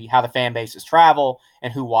see how the fan bases travel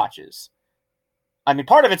and who watches. I mean,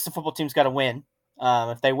 part of it's the football team's got to win.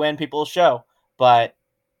 If they win, people will show. But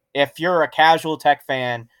if you're a casual Tech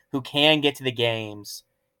fan who can get to the games,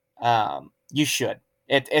 you should.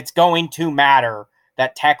 It's going to matter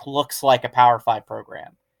that Tech looks like a Power 5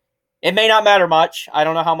 program. It may not matter much. I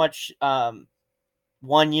don't know how much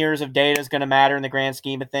 1 years of data is going to matter in the grand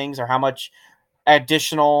scheme of things, or how much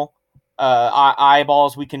additional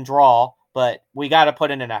eyeballs we can draw, but we got to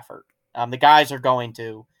put in an effort. The guys are going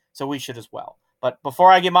to, so we should as well. But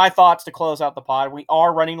before I give my thoughts to close out the pod, we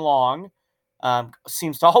are running long.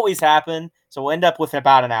 Seems to always happen, so we'll end up with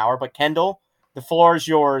about an hour. But Kendall, the floor is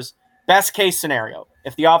yours. Best case scenario,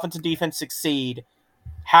 if the offense and defense succeed,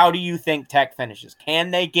 how do you think Tech finishes?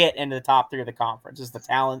 Can they get into the top 3 of the conference? Is the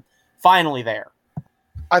talent finally there?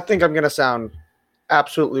 I think I'm going to sound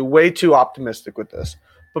absolutely way too optimistic with this.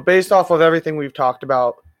 But based off of everything we've talked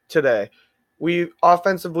about today,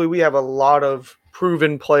 offensively we have a lot of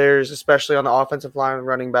proven players, especially on the offensive line and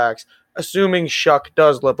running backs, assuming Shuck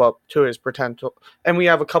does live up to his potential. And we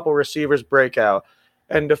have a couple receivers break out.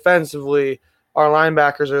 And defensively, our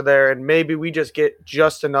linebackers are there, and maybe we just get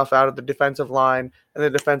just enough out of the defensive line and the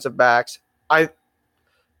defensive backs.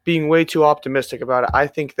 Being way too optimistic about it, I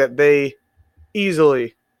think that they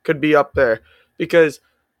easily could be up there, because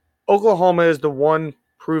Oklahoma is the one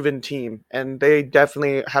proven team, and they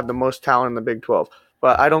definitely have the most talent in the Big 12.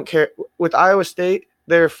 But I don't care. With Iowa State,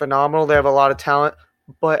 they're phenomenal. They have a lot of talent.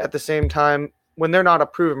 But at the same time, when they're not a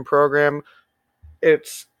proven program,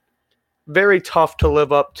 it's very tough to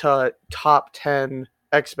live up to top 10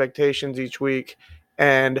 expectations each week.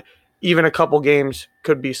 And even a couple games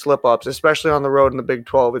could be slip-ups, especially on the road in the Big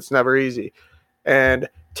 12. It's never easy. And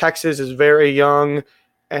Texas is very young,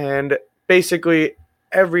 and basically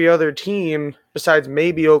every other team besides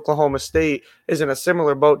maybe Oklahoma State is in a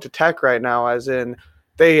similar boat to Tech right now, as in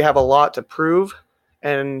they have a lot to prove.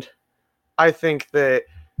 And I think that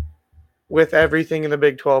with everything in the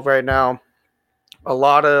Big 12 right now, a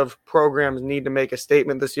lot of programs need to make a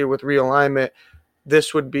statement this year with realignment.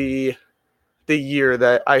 This would be the year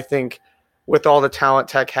that I think, with all the talent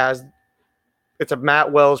Tech has, it's a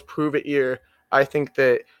Matt Wells prove it year. I think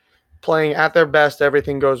that playing at their best,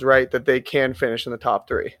 everything goes right, that they can finish in the top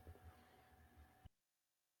 3.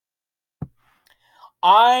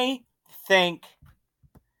 I think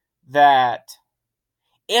that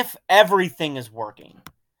if everything is working,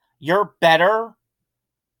 you're better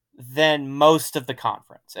than most of the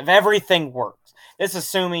conference. If everything works, this is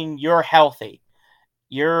assuming you're healthy.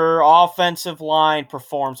 Your offensive line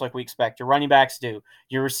performs like we expect. Your running backs do.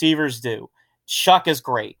 Your receivers do. Chuck is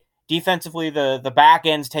great. Defensively, the back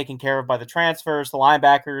end's taken care of by the transfers. The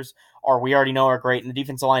linebackers we already know are great, and the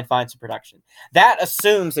defensive line finds some production. That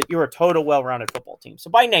assumes that you're a total well-rounded football team. So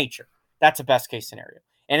by nature, that's a best-case scenario.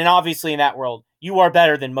 And then obviously in that world, you are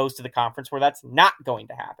better than most of the conference where that's not going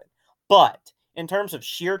to happen. But in terms of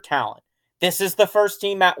sheer talent, this is the first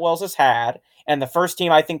team Matt Wells has had, and the first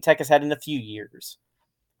team I think Tech has had in a few years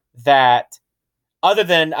that, other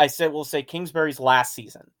than we'll say Kingsbury's last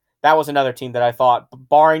season, that was another team that I thought,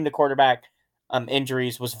 barring the quarterback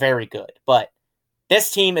injuries, was very good. But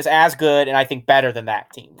this team is as good and I think better than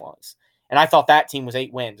that team was. And I thought that team was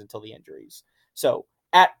 8 wins until the injuries. So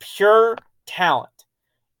at pure talent,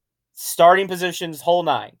 starting positions, whole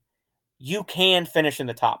 9, you can finish in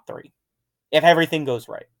the top 3 if everything goes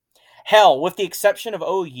right. Hell, with the exception of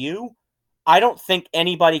OU, I don't think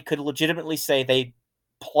anybody could legitimately say they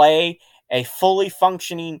play a fully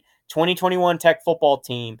functioning 2021 Tech football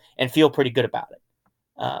team and feel pretty good about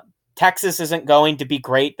it. Texas isn't going to be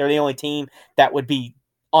great. They're the only team that would be,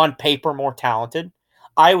 on paper, more talented.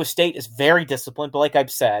 Iowa State is very disciplined, but like I've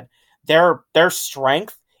said, their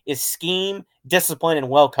strength is scheme, discipline, and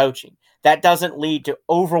well coaching. That doesn't lead to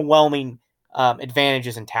overwhelming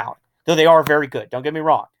advantages in talent, though they are very good. Don't get me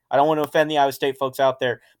wrong. I don't want to offend the Iowa State folks out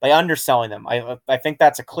there by underselling them. I think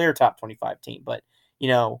that's a clear top 25 team, but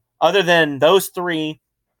other than those 3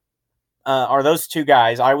 are those 2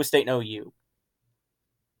 guys, Iowa State and OU.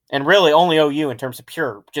 And really only OU in terms of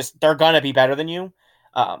pure, just they're going to be better than you.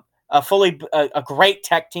 A great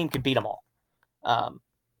Tech team could beat them all.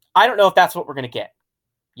 I don't know if that's what we're going to get.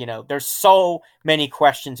 There's so many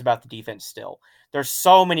questions about the defense still. There's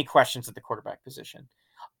so many questions at the quarterback position.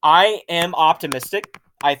 I am optimistic.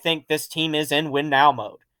 I think this team is in win now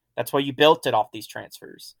mode. That's why you built it off these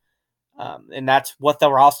transfers. And that's what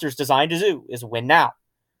the roster's designed to do, is win now.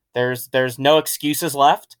 There's no excuses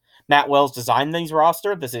left. Matt Wells designed these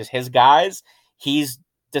roster. This is his guys. He's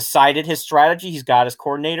decided his strategy. He's got his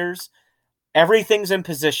coordinators. Everything's in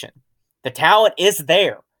position. The talent is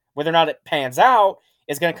there. Whether or not it pans out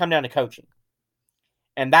is going to come down to coaching.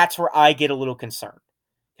 And that's where I get a little concerned,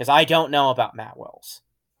 because I don't know about Matt Wells.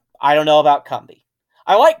 I don't know about Cumby.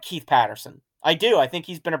 I like Keith Patterson. I do. I think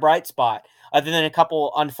he's been a bright spot. Other than a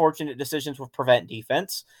couple unfortunate decisions with prevent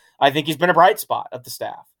defense, I think he's been a bright spot of the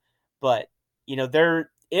staff. But,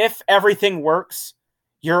 if everything works,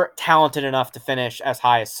 you're talented enough to finish as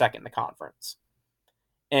high as second in the conference.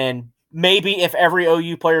 And maybe if every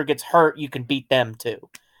OU player gets hurt, you can beat them too.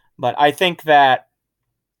 But I think that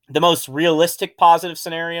the most realistic positive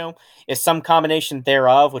scenario is some combination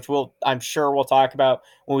thereof, which I'm sure we'll talk about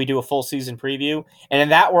when we do a full season preview. And in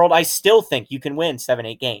that world, I still think you can win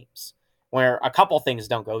 7-8 games where a couple things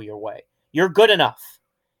don't go your way. You're good enough.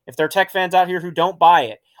 If there are Tech fans out here who don't buy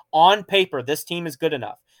it, on paper, this team is good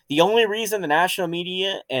enough. The only reason the national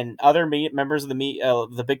media and other members of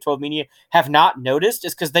the Big 12 media have not noticed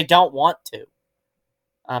is because they don't want to.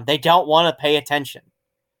 They don't want to pay attention.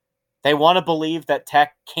 They want to believe that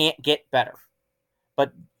Tech can't get better.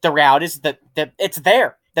 But the reality is that it's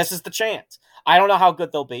there. This is the chance. I don't know how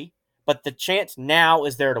good they'll be, but the chance now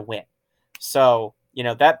is there to win. So,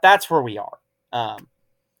 that's where we are.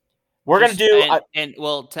 We're going to do...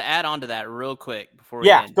 well, to add on to that real quick before we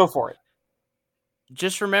end. Go for it.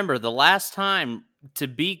 Just remember, the last time, to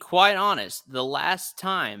be quite honest, the last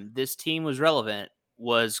time this team was relevant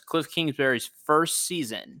was Cliff Kingsbury's first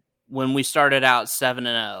season when we started out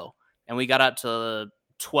 7-0 and we got up to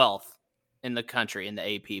 12th in the country in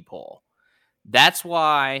the AP poll. That's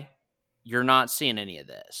why you're not seeing any of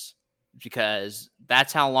this, because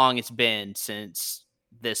that's how long it's been since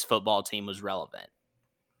this football team was relevant.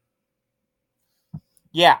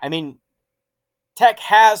 Yeah, Tech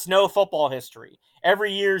has no football history.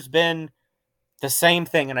 Every year's been the same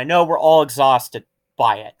thing, and I know we're all exhausted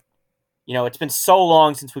by it. It's been so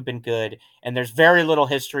long since we've been good, and there's very little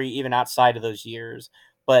history even outside of those years.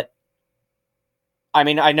 But I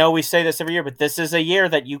mean, I know we say this every year, but this is a year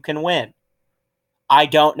that you can win. I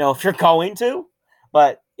don't know if you're going to,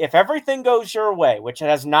 but if everything goes your way, which it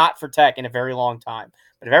has not for Tech in a very long time,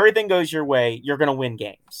 but if everything goes your way, you're going to win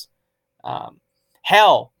games.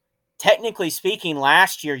 Hell, technically speaking,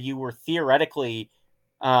 last year you were theoretically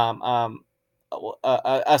um, um,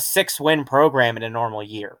 a 6-win program in a normal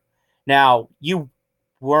year. Now, you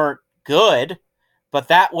weren't good, but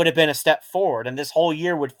that would have been a step forward, and this whole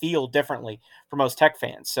year would feel differently for most Tech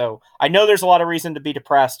fans. So I know there's a lot of reason to be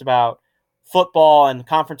depressed about football and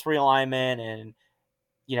conference realignment and,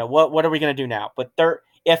 what are we going to do now? But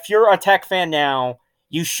if you're a Tech fan now,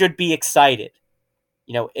 you should be excited.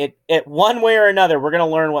 It one way or another, we're going to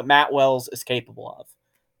learn what Matt Wells is capable of.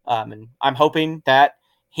 And I'm hoping that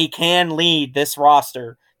he can lead this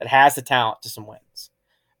roster that has the talent to some wins.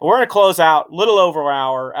 But we're going to close out a little over an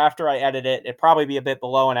hour. After I edit it, it'd probably be a bit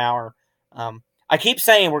below an hour. I keep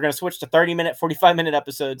saying we're going to switch to 30-minute, 45-minute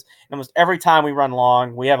episodes. And almost every time we run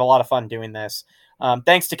long, we have a lot of fun doing this.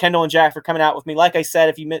 Thanks to Kendall and Jack for coming out with me. Like I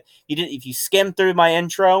said, if you skimmed through my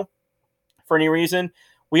intro for any reason,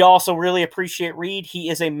 we also really appreciate Reed. He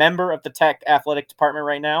is a member of the Tech athletic department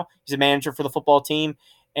right now. He's a manager for the football team,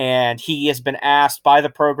 and he has been asked by the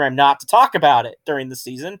program not to talk about it during the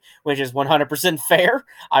season, which is 100% fair.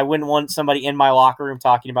 I wouldn't want somebody in my locker room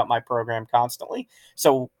talking about my program constantly.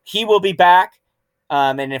 So he will be back.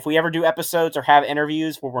 And if we ever do episodes or have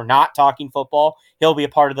interviews where we're not talking football, he'll be a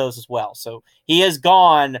part of those as well. So he is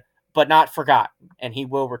gone, but not forgotten, and he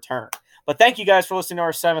will return. But thank you guys for listening to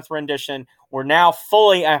our 7th rendition. We're now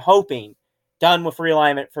fully, I'm hoping, done with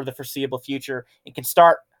realignment for the foreseeable future and can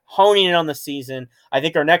start honing in on the season. I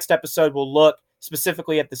think our next episode will look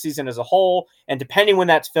specifically at the season as a whole, and depending when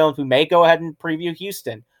that's filmed, we may go ahead and preview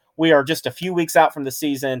Houston. We are just a few weeks out from the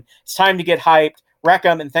season. It's time to get hyped. Wreck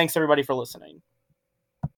 'em, and thanks everybody for listening.